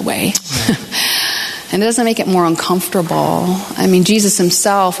less, by the way. And it doesn't make it more uncomfortable. I mean, Jesus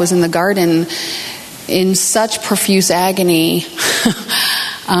himself was in the garden in such profuse agony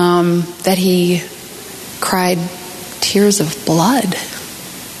that he cried tears of blood.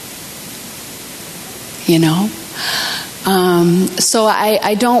 You know? So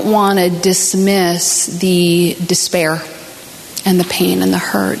I don't want to dismiss the despair and the pain and the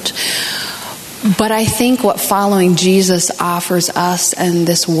hurt. But I think what following Jesus offers us and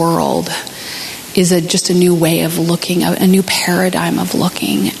this world is just a new way of looking, a new paradigm of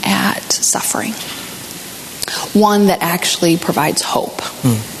looking at suffering. One that actually provides hope.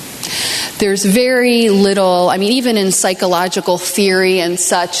 There's very little, I mean, even in psychological theory and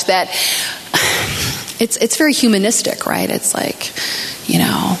such, that it's very humanistic, right? It's like,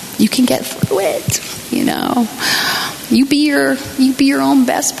 You can get through it, You be your own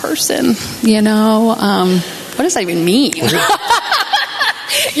best person, What does that even mean?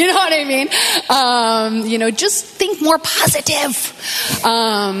 You know what I mean? Just think more positive.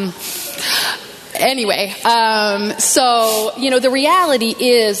 Anyway, so, the reality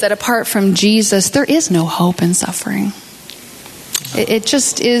is that apart from Jesus, there is no hope in suffering. It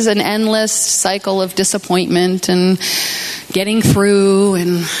just is an endless cycle of disappointment and getting through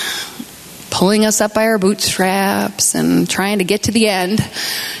and pulling us up by our bootstraps and trying to get to the end,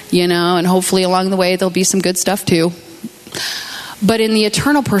 and hopefully along the way there'll be some good stuff too. But in the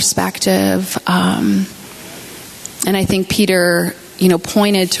eternal perspective, and I think Peter,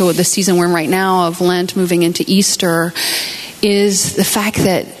 pointed to the season we're in right now of Lent moving into Easter, is the fact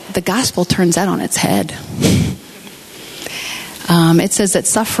that the gospel turns that on its head. It says that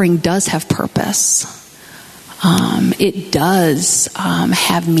suffering does have purpose. It does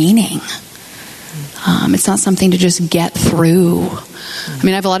have meaning. It's not something to just get through. I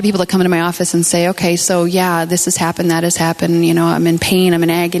have a lot of people that come into my office and say, okay, so yeah, this has happened, that has happened, I'm in pain, I'm in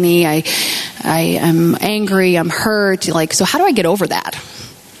agony, I'm angry, I'm hurt. So how do I get over that?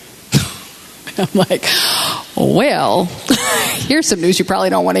 I'm like, well, here's some news you probably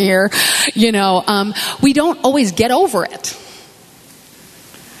don't want to hear. We don't always get over it.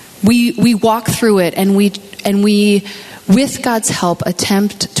 We walk through it and we with God's help,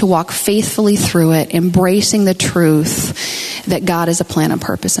 attempt to walk faithfully through it, embracing the truth that God has a plan and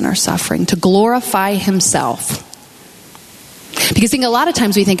purpose in our suffering, to glorify Himself. Because I think a lot of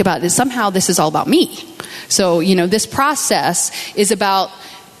times we think about this, somehow this is all about me. So, this process is about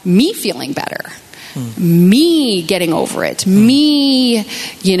me feeling better, me getting over it, me,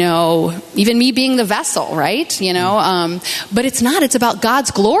 even me being the vessel, right? But it's not, it's about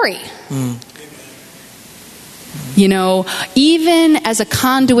God's glory. Even as a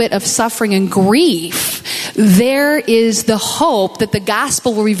conduit of suffering and grief, there is the hope that the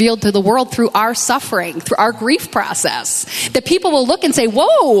gospel will reveal to the world through our suffering, through our grief process. That people will look and say,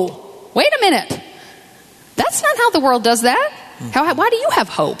 whoa, wait a minute. That's not how the world does that. Why do you have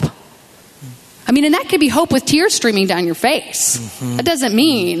hope? And that could be hope with tears streaming down your face. That doesn't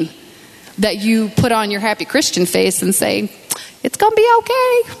mean that you put on your happy Christian face and say, it's going to be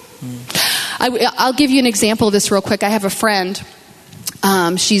okay. I'll give you an example of this real quick. I have a friend.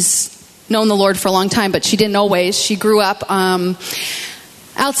 She's known the Lord for a long time, but she didn't always. She grew up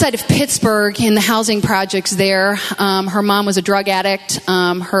outside of Pittsburgh in the housing projects there. Her mom was a drug addict.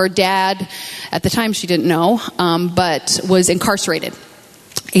 Her dad, at the time she didn't know, but was incarcerated.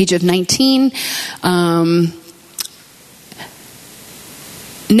 Age of 19.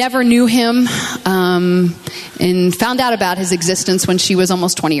 Never knew him, and found out about his existence when she was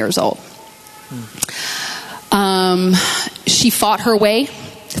almost 20 years old. She fought her way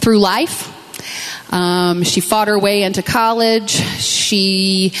through life. She fought her way into college.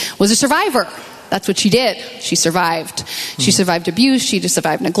 She was a survivor. That's what she did. She survived. She survived abuse. She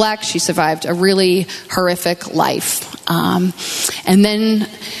survived neglect. She survived a really horrific life. And then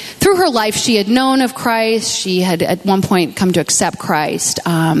through her life, she had known of Christ. She had at one point come to accept Christ.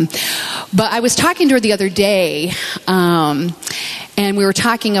 But I was talking to her the other day, and we were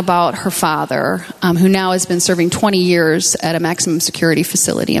talking about her father, who now has been serving 20 years at a maximum security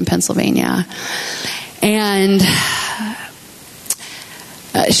facility in Pennsylvania. And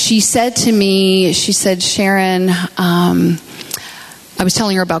she said to me, Sharon, I was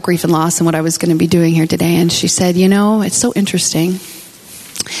telling her about grief and loss and what I was going to be doing here today. And she said, it's so interesting.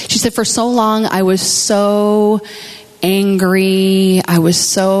 She said, for so long, I was so angry. I was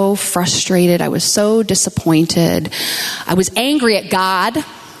so frustrated. I was so disappointed. I was angry at God,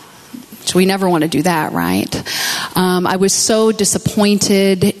 which we never want to do that, right? I was so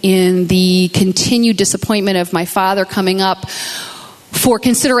disappointed in the continued disappointment of my father coming up for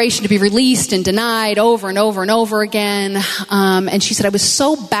consideration to be released and denied over and over and over again. And she said, I was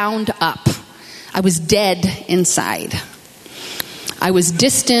so bound up. I was dead inside. I was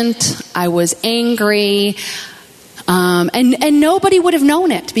distant. I was angry. And nobody would have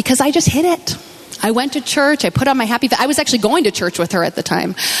known it because I just hid it. I went to church. I put on my happy face. I was actually going to church with her at the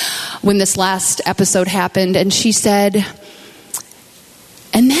time when this last episode happened. And she said,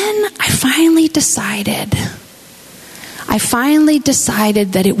 and then I finally decided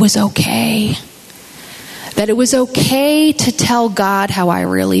that it was okay. That it was okay to tell God how I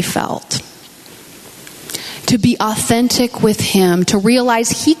really felt. To be authentic with Him. To realize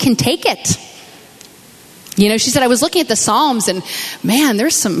He can take it. She said, I was looking at the Psalms and man,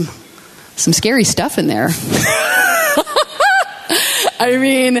 there's some scary stuff in there. I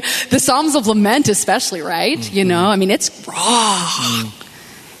mean, the Psalms of Lament especially, right? It's raw.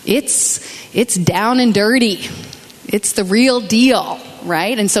 It's down and dirty. It's the real deal,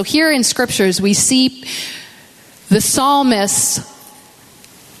 right? And so here in scriptures, we see the psalmist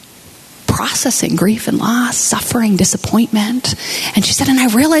processing grief and loss, suffering, disappointment. And she said, and I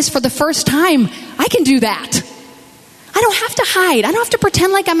realized for the first time, I can do that. I don't have to hide. I don't have to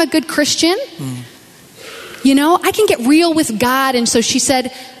pretend like I'm a good Christian. You know, I can get real with God. And so she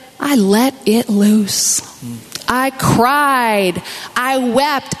said, I let it loose. I cried. I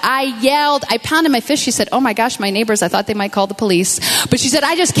wept. I yelled. I pounded my fist. She said, oh my gosh, my neighbors, I thought they might call the police. But she said,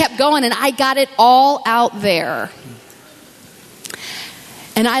 I just kept going and I got it all out there.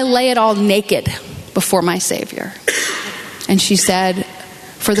 And I lay it all naked before my Savior. And she said,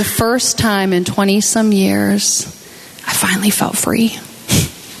 for the first time in 20-some years, I finally felt free.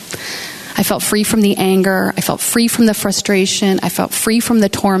 I felt free from the anger. I felt free from the frustration. I felt free from the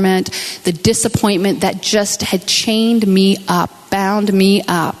torment, the disappointment that just had chained me up, bound me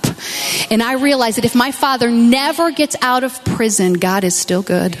up. And I realized that if my father never gets out of prison, God is still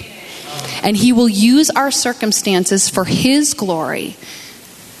good. And he will use our circumstances for his glory,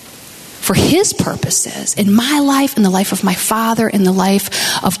 for his purposes in my life, in the life of my father, in the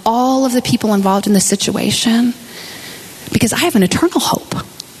life of all of the people involved in this situation. Because I have an eternal hope.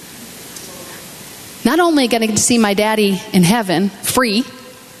 Not only getting to see my daddy in heaven, free,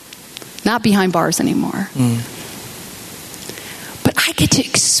 not behind bars anymore, but I get to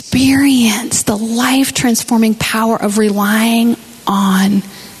experience the life-transforming power of relying on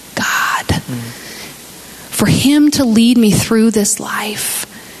God. For him to lead me through this life,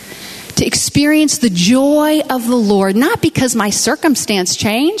 to experience the joy of the Lord, not because my circumstance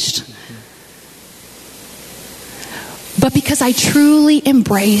changed, but because I truly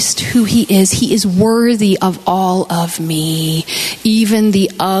embraced who he is. He is worthy of all of me, even the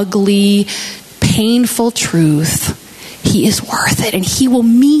ugly, painful truth. He is worth it, and he will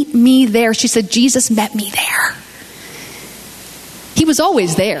meet me there. She said, Jesus met me there. He was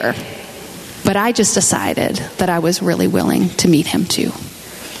always there, but I just decided that I was really willing to meet him too.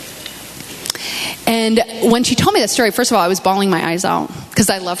 And when she told me that story, first of all, I was bawling my eyes out because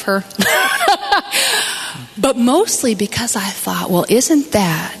I love her. But mostly because I thought, well, isn't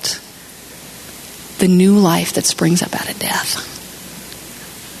that the new life that springs up out of death?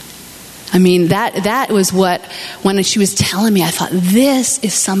 I mean, that was what, when she was telling me, I thought, this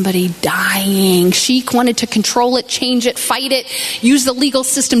is somebody dying. She wanted to control it, change it, fight it, use the legal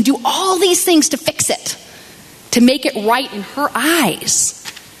system, do all these things to fix it, to make it right in her eyes.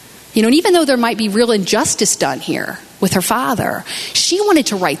 You know, and even though there might be real injustice done here with her father, she wanted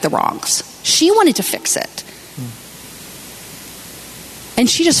to right the wrongs. She wanted to fix it. And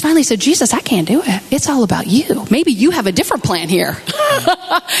she just finally said, Jesus, I can't do it. It's all about you. Maybe you have a different plan here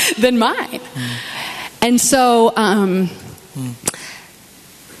than mine. And so,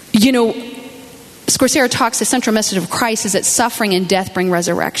 you know, Scorsese talks, the central message of Christ is that suffering and death bring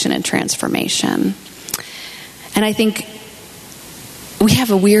resurrection and transformation. And I think we have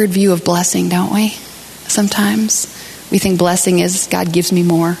a weird view of blessing, don't we? Sometimes we think blessing is God gives me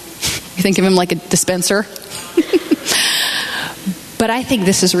more. We think of him like a dispenser. But I think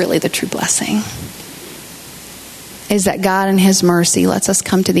this is really the true blessing, is that God in his mercy lets us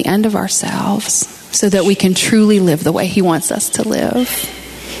come to the end of ourselves so that we can truly live the way he wants us to live.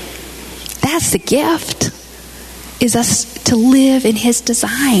 That's the gift, is us to live in his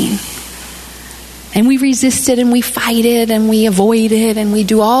design. And we resist it and we fight it and we avoid it and we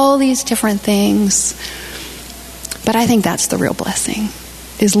do all these different things. But I think that's the real blessing,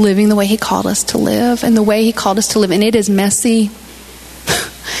 is living the way he called us to live, and the way he called us to live. And it is messy.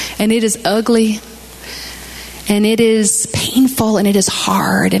 And it is ugly, and it is painful, and it is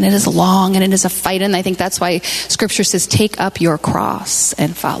hard, and it is long, and it is a fight. And I think that's why Scripture says, take up your cross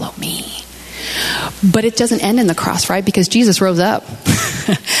and follow me. But it doesn't end in the cross, right? Because Jesus rose up.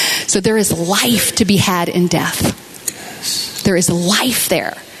 So there is life to be had in death. There is life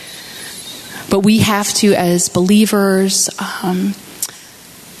there. But we have to, as believers,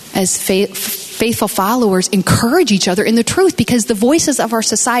 as faithful followers, encourage each other in the truth, because the voices of our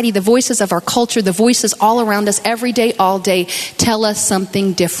society, the voices of our culture, the voices all around us every day, all day, tell us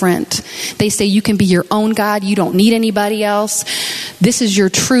something different. They say you can be your own God. You don't need anybody else. This is your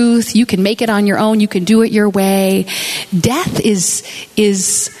truth. You can make it on your own. You can do it your way. Death is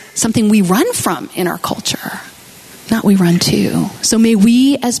something we run from in our culture, not we run to. So may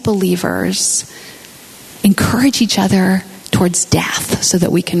we as believers encourage each other towards death so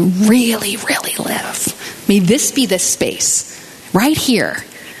that we can really, really live. May this be the space right here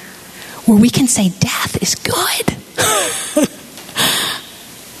where we can say death is good.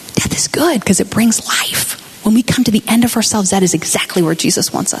 Death is good because it brings life. When we come to the end of ourselves, that is exactly where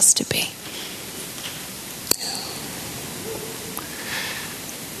Jesus wants us to be.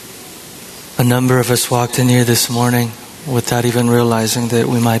 A number of us walked in here this morning without even realizing that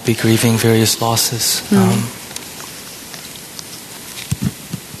we might be grieving various losses.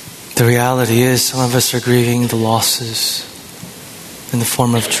 The reality is some of us are grieving the losses in the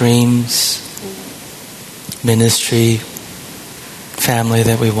form of dreams, ministry, family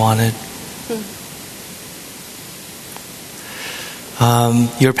that we wanted.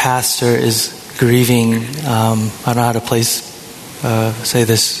 Your pastor is grieving, I don't know how to say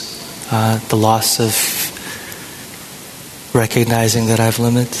this, the loss of recognizing that I have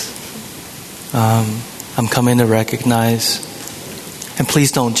limits. I'm coming to recognize, and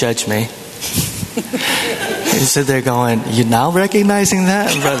please don't judge me. You sit there going, "You're now recognizing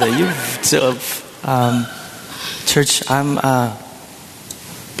that?" Brother, church, I'm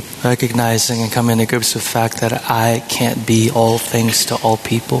recognizing and coming to grips with the fact that I can't be all things to all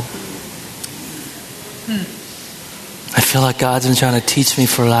people. I feel like God's been trying to teach me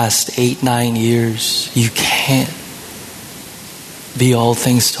for the last 8-9 years. You can't be all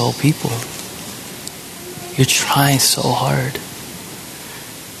things to all people. You're trying so hard.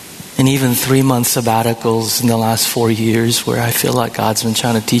 And even 3-month sabbaticals in the last 4 years where I feel like God's been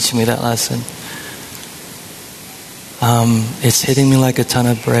trying to teach me that lesson. It's hitting me like a ton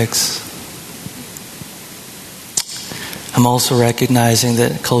of bricks. I'm also recognizing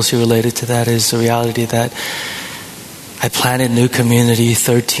that closely related to that is the reality that I planted New Community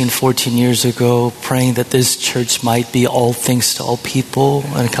 13, 14 years ago, praying that this church might be all things to all people,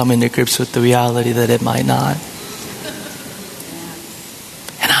 and coming to grips with the reality that it might not.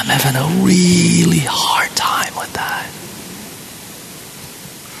 And I'm having a really hard time with that.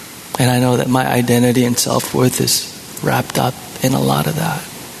 And I know that my identity and self-worth is wrapped up in a lot of that.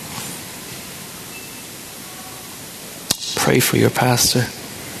 Pray for your pastor.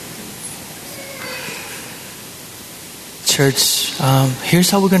 Church, here's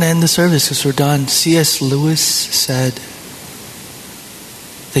how we're going to end the service because we're done. C.S. Lewis said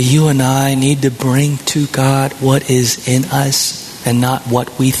that you and I need to bring to God what is in us and not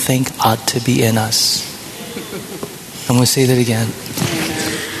what we think ought to be in us. I'm going to say that again.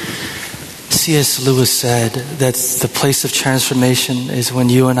 C.S. Lewis said that the place of transformation is when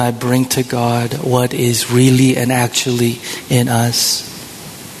you and I bring to God what is really and actually in us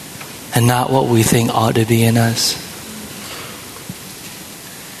and not what we think ought to be in us.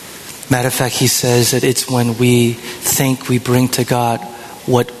 Matter of fact, he says that it's when we think we bring to God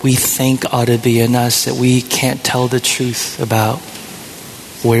what we think ought to be in us that we can't tell the truth about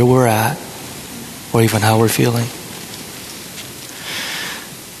where we're at or even how we're feeling.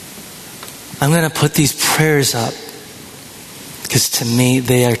 I'm going to put these prayers up because to me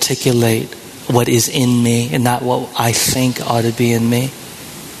they articulate what is in me and not what I think ought to be in me.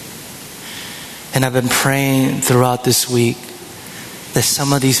 And I've been praying throughout this week that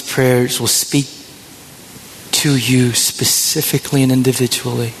some of these prayers will speak to you specifically and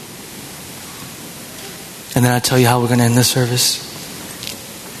individually. And then I'll tell you how we're going to end the service.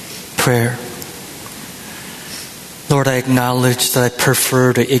 Prayer. Lord, I acknowledge that I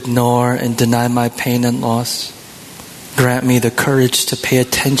prefer to ignore and deny my pain and loss. Grant me the courage to pay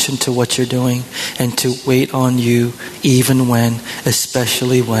attention to what you're doing and to wait on you even when,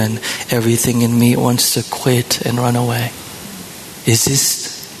 especially when, everything in me wants to quit and run away. Is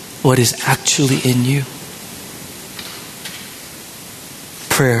this what is actually in you?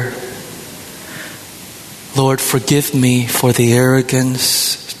 Prayer. Lord, forgive me for the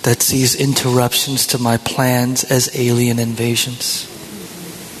arrogance that sees interruptions to my plans as alien invasions.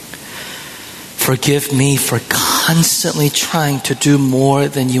 Forgive me for constantly trying to do more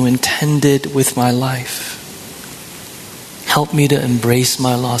than you intended with my life. Help me to embrace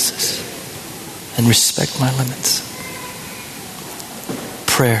my losses and respect my limits.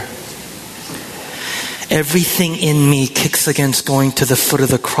 Prayer. Everything in me kicks against going to the foot of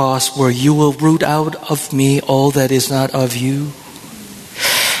the cross where you will root out of me all that is not of you.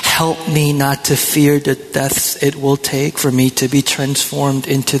 Help me not to fear the deaths it will take for me to be transformed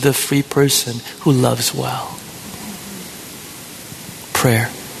into the free person who loves well.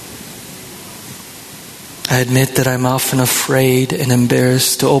 Prayer. I admit that I'm often afraid and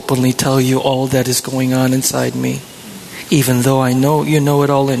embarrassed to openly tell you all that is going on inside me, even though I know you know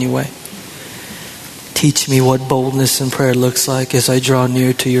it all anyway. Teach me what boldness in prayer looks like as I draw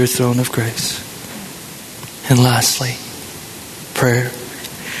near to your throne of grace. And lastly, prayer.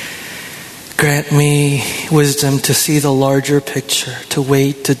 Grant me wisdom to see the larger picture, to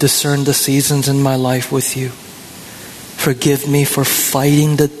wait, to discern the seasons in my life with you. Forgive me for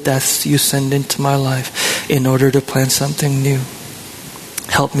fighting the deaths you send into my life. in order to plant something new.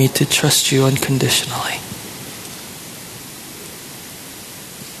 Help me to trust you unconditionally.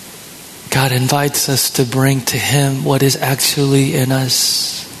 God invites us to bring to Him what is actually in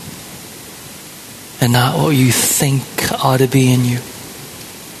us and not what you think ought to be in you.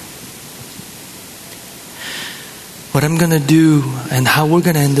 What I'm going to do and how we're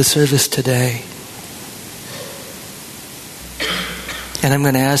going to end the service today, and I'm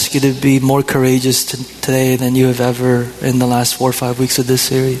going to ask you to be more courageous today than you have ever in the last 4 or 5 weeks of this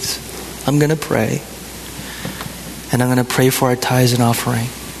series. I'm going to pray. And I'm going to pray for our tithes and offering.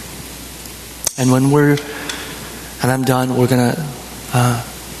 And when I'm done, we're going to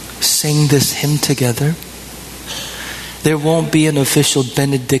sing this hymn together. There won't be an official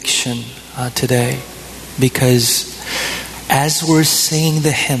benediction today, because as we're singing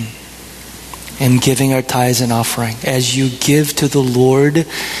the hymn and giving our tithes and offering, as you give to the Lord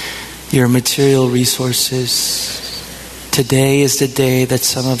your material resources, today is the day that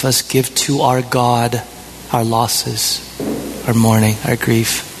some of us give to our God our losses, our mourning, our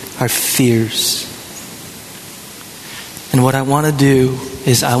grief, our fears. And what I want to do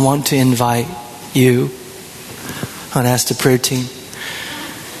is I want to invite you, I'm going to ask the prayer team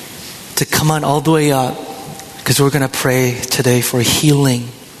to come on all the way up, because we're going to pray today for healing.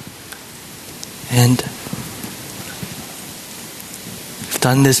 And I've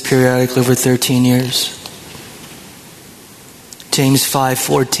done this periodically over 13 years. James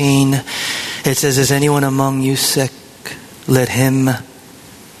 5:14, it says, "Is anyone among you sick? Let him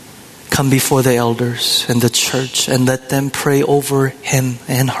come before the elders and the church, and let them pray over him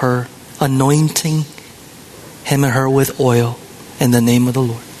and her, anointing him and her with oil in the name of the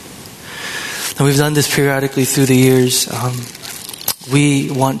Lord." And we've done this periodically through the years. We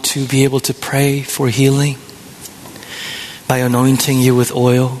want to be able to pray for healing by anointing you with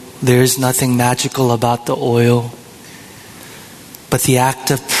oil. There is nothing magical about the oil, but the act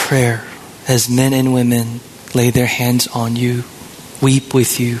of prayer as men and women lay their hands on you, weep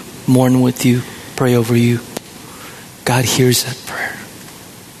with you, mourn with you, pray over you. God hears that prayer.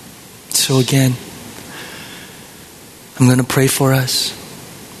 So again, I'm going to pray for us.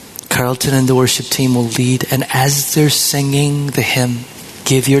 Carlton and the worship team will lead. And as they're singing the hymn,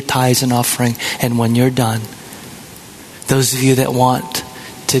 give your tithes and offering. And when you're done, those of you that want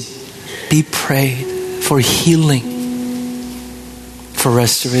to be prayed for healing, for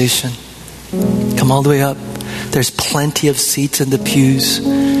restoration, come all the way up. There's plenty of seats in the pews.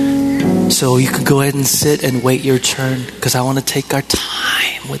 So you can go ahead and sit and wait your turn, because I want to take our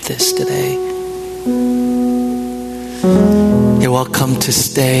time with this today. You're welcome to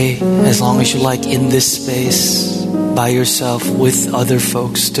stay as long as you like in this space by yourself with other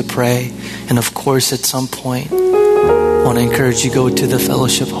folks to pray. And of course, at some point, I want to encourage you to go to the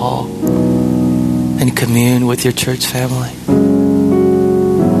fellowship hall and commune with your church family.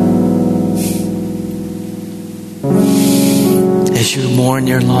 As you mourn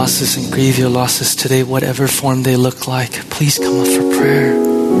your losses and grieve your losses today, whatever form they look like, please come up for prayer.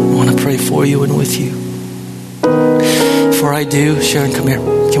 I want to pray for you and with you. Before I do, Sharon, come here.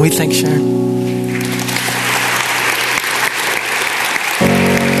 Can we thank Sharon?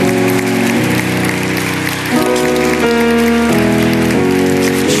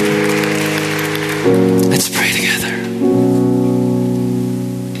 Let's pray together.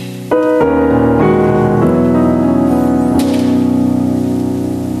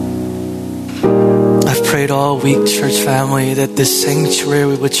 I've prayed all week, church family, that this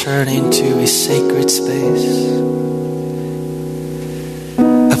sanctuary would turn into a sacred space.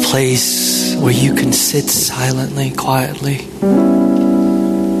 Place where you can sit silently, quietly.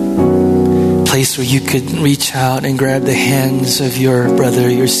 Place where you could reach out and grab the hands of your brother,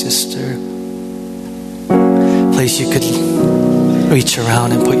 your sister. Place you could reach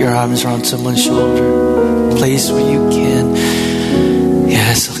around and put your arms around someone's shoulder. Place where you can,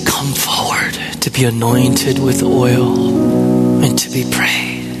 come forward to be anointed with oil and to be prayed.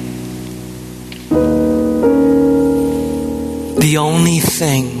 The only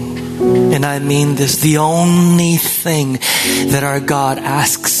thing, and I mean this, the only thing that our God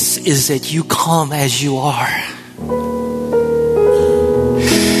asks is that you come as you are.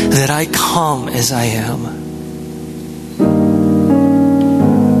 That I come as I am.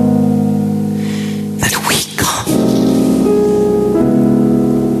 That we come.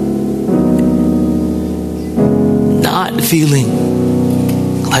 Not feeling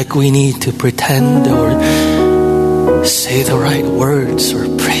like we need to pretend or say the right words or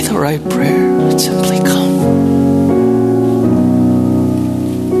pray the right prayer, but simply come.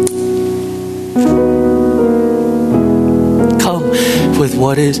 Come with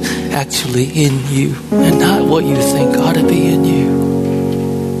what is actually in you and not what you think ought to be in you.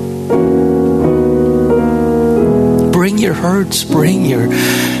 Bring your hurts, bring your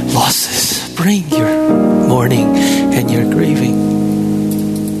losses, bring your mourning and your grieving.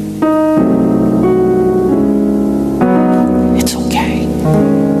 It's okay.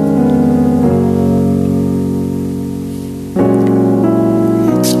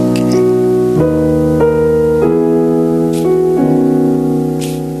 It's okay.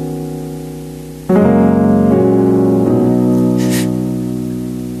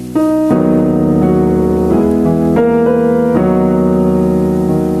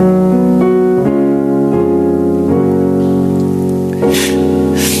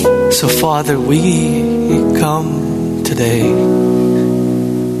 So, Father, we come today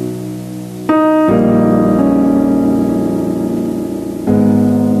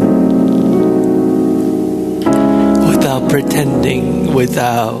without pretending,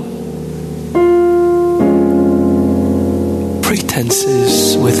 without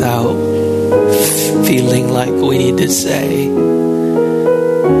pretenses, without feeling like we need to say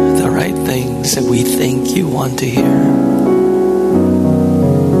the right things that we think you want to hear.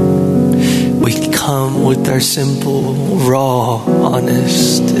 We come with our simple, raw,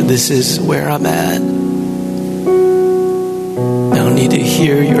 honest, this is where I'm at. I don't need to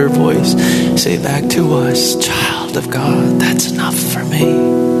hear your voice say back to us, child of God, that's enough for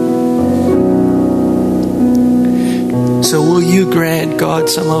me. So will you grant, God,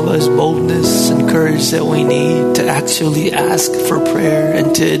 some of us boldness and courage that we need to actually ask for prayer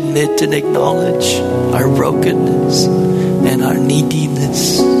and to admit and acknowledge our brokenness and our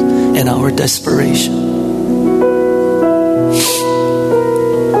neediness and our desperation.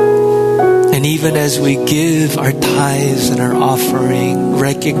 And even as we give our tithes and our offering,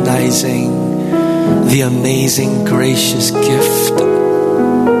 recognizing the amazing, gracious gift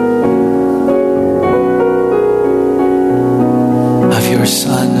of your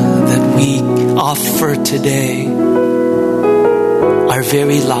Son that we offer today, our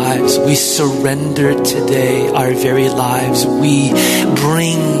very lives, we surrender today our very lives. We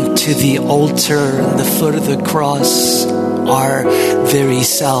bring to the altar and the foot of the cross our very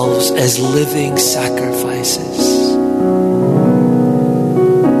selves as living sacrifices.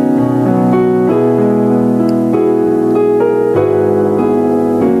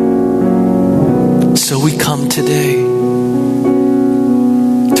 So we come today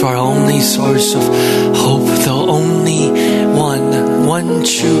to our only source of hope, the only one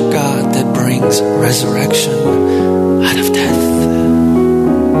true God that brings resurrection out of death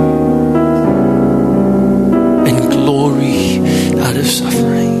and glory out of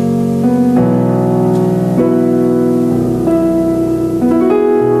suffering.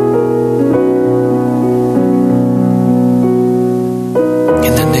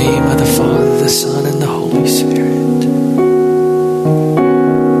 In the name of the Father, the Son, and the Holy Spirit.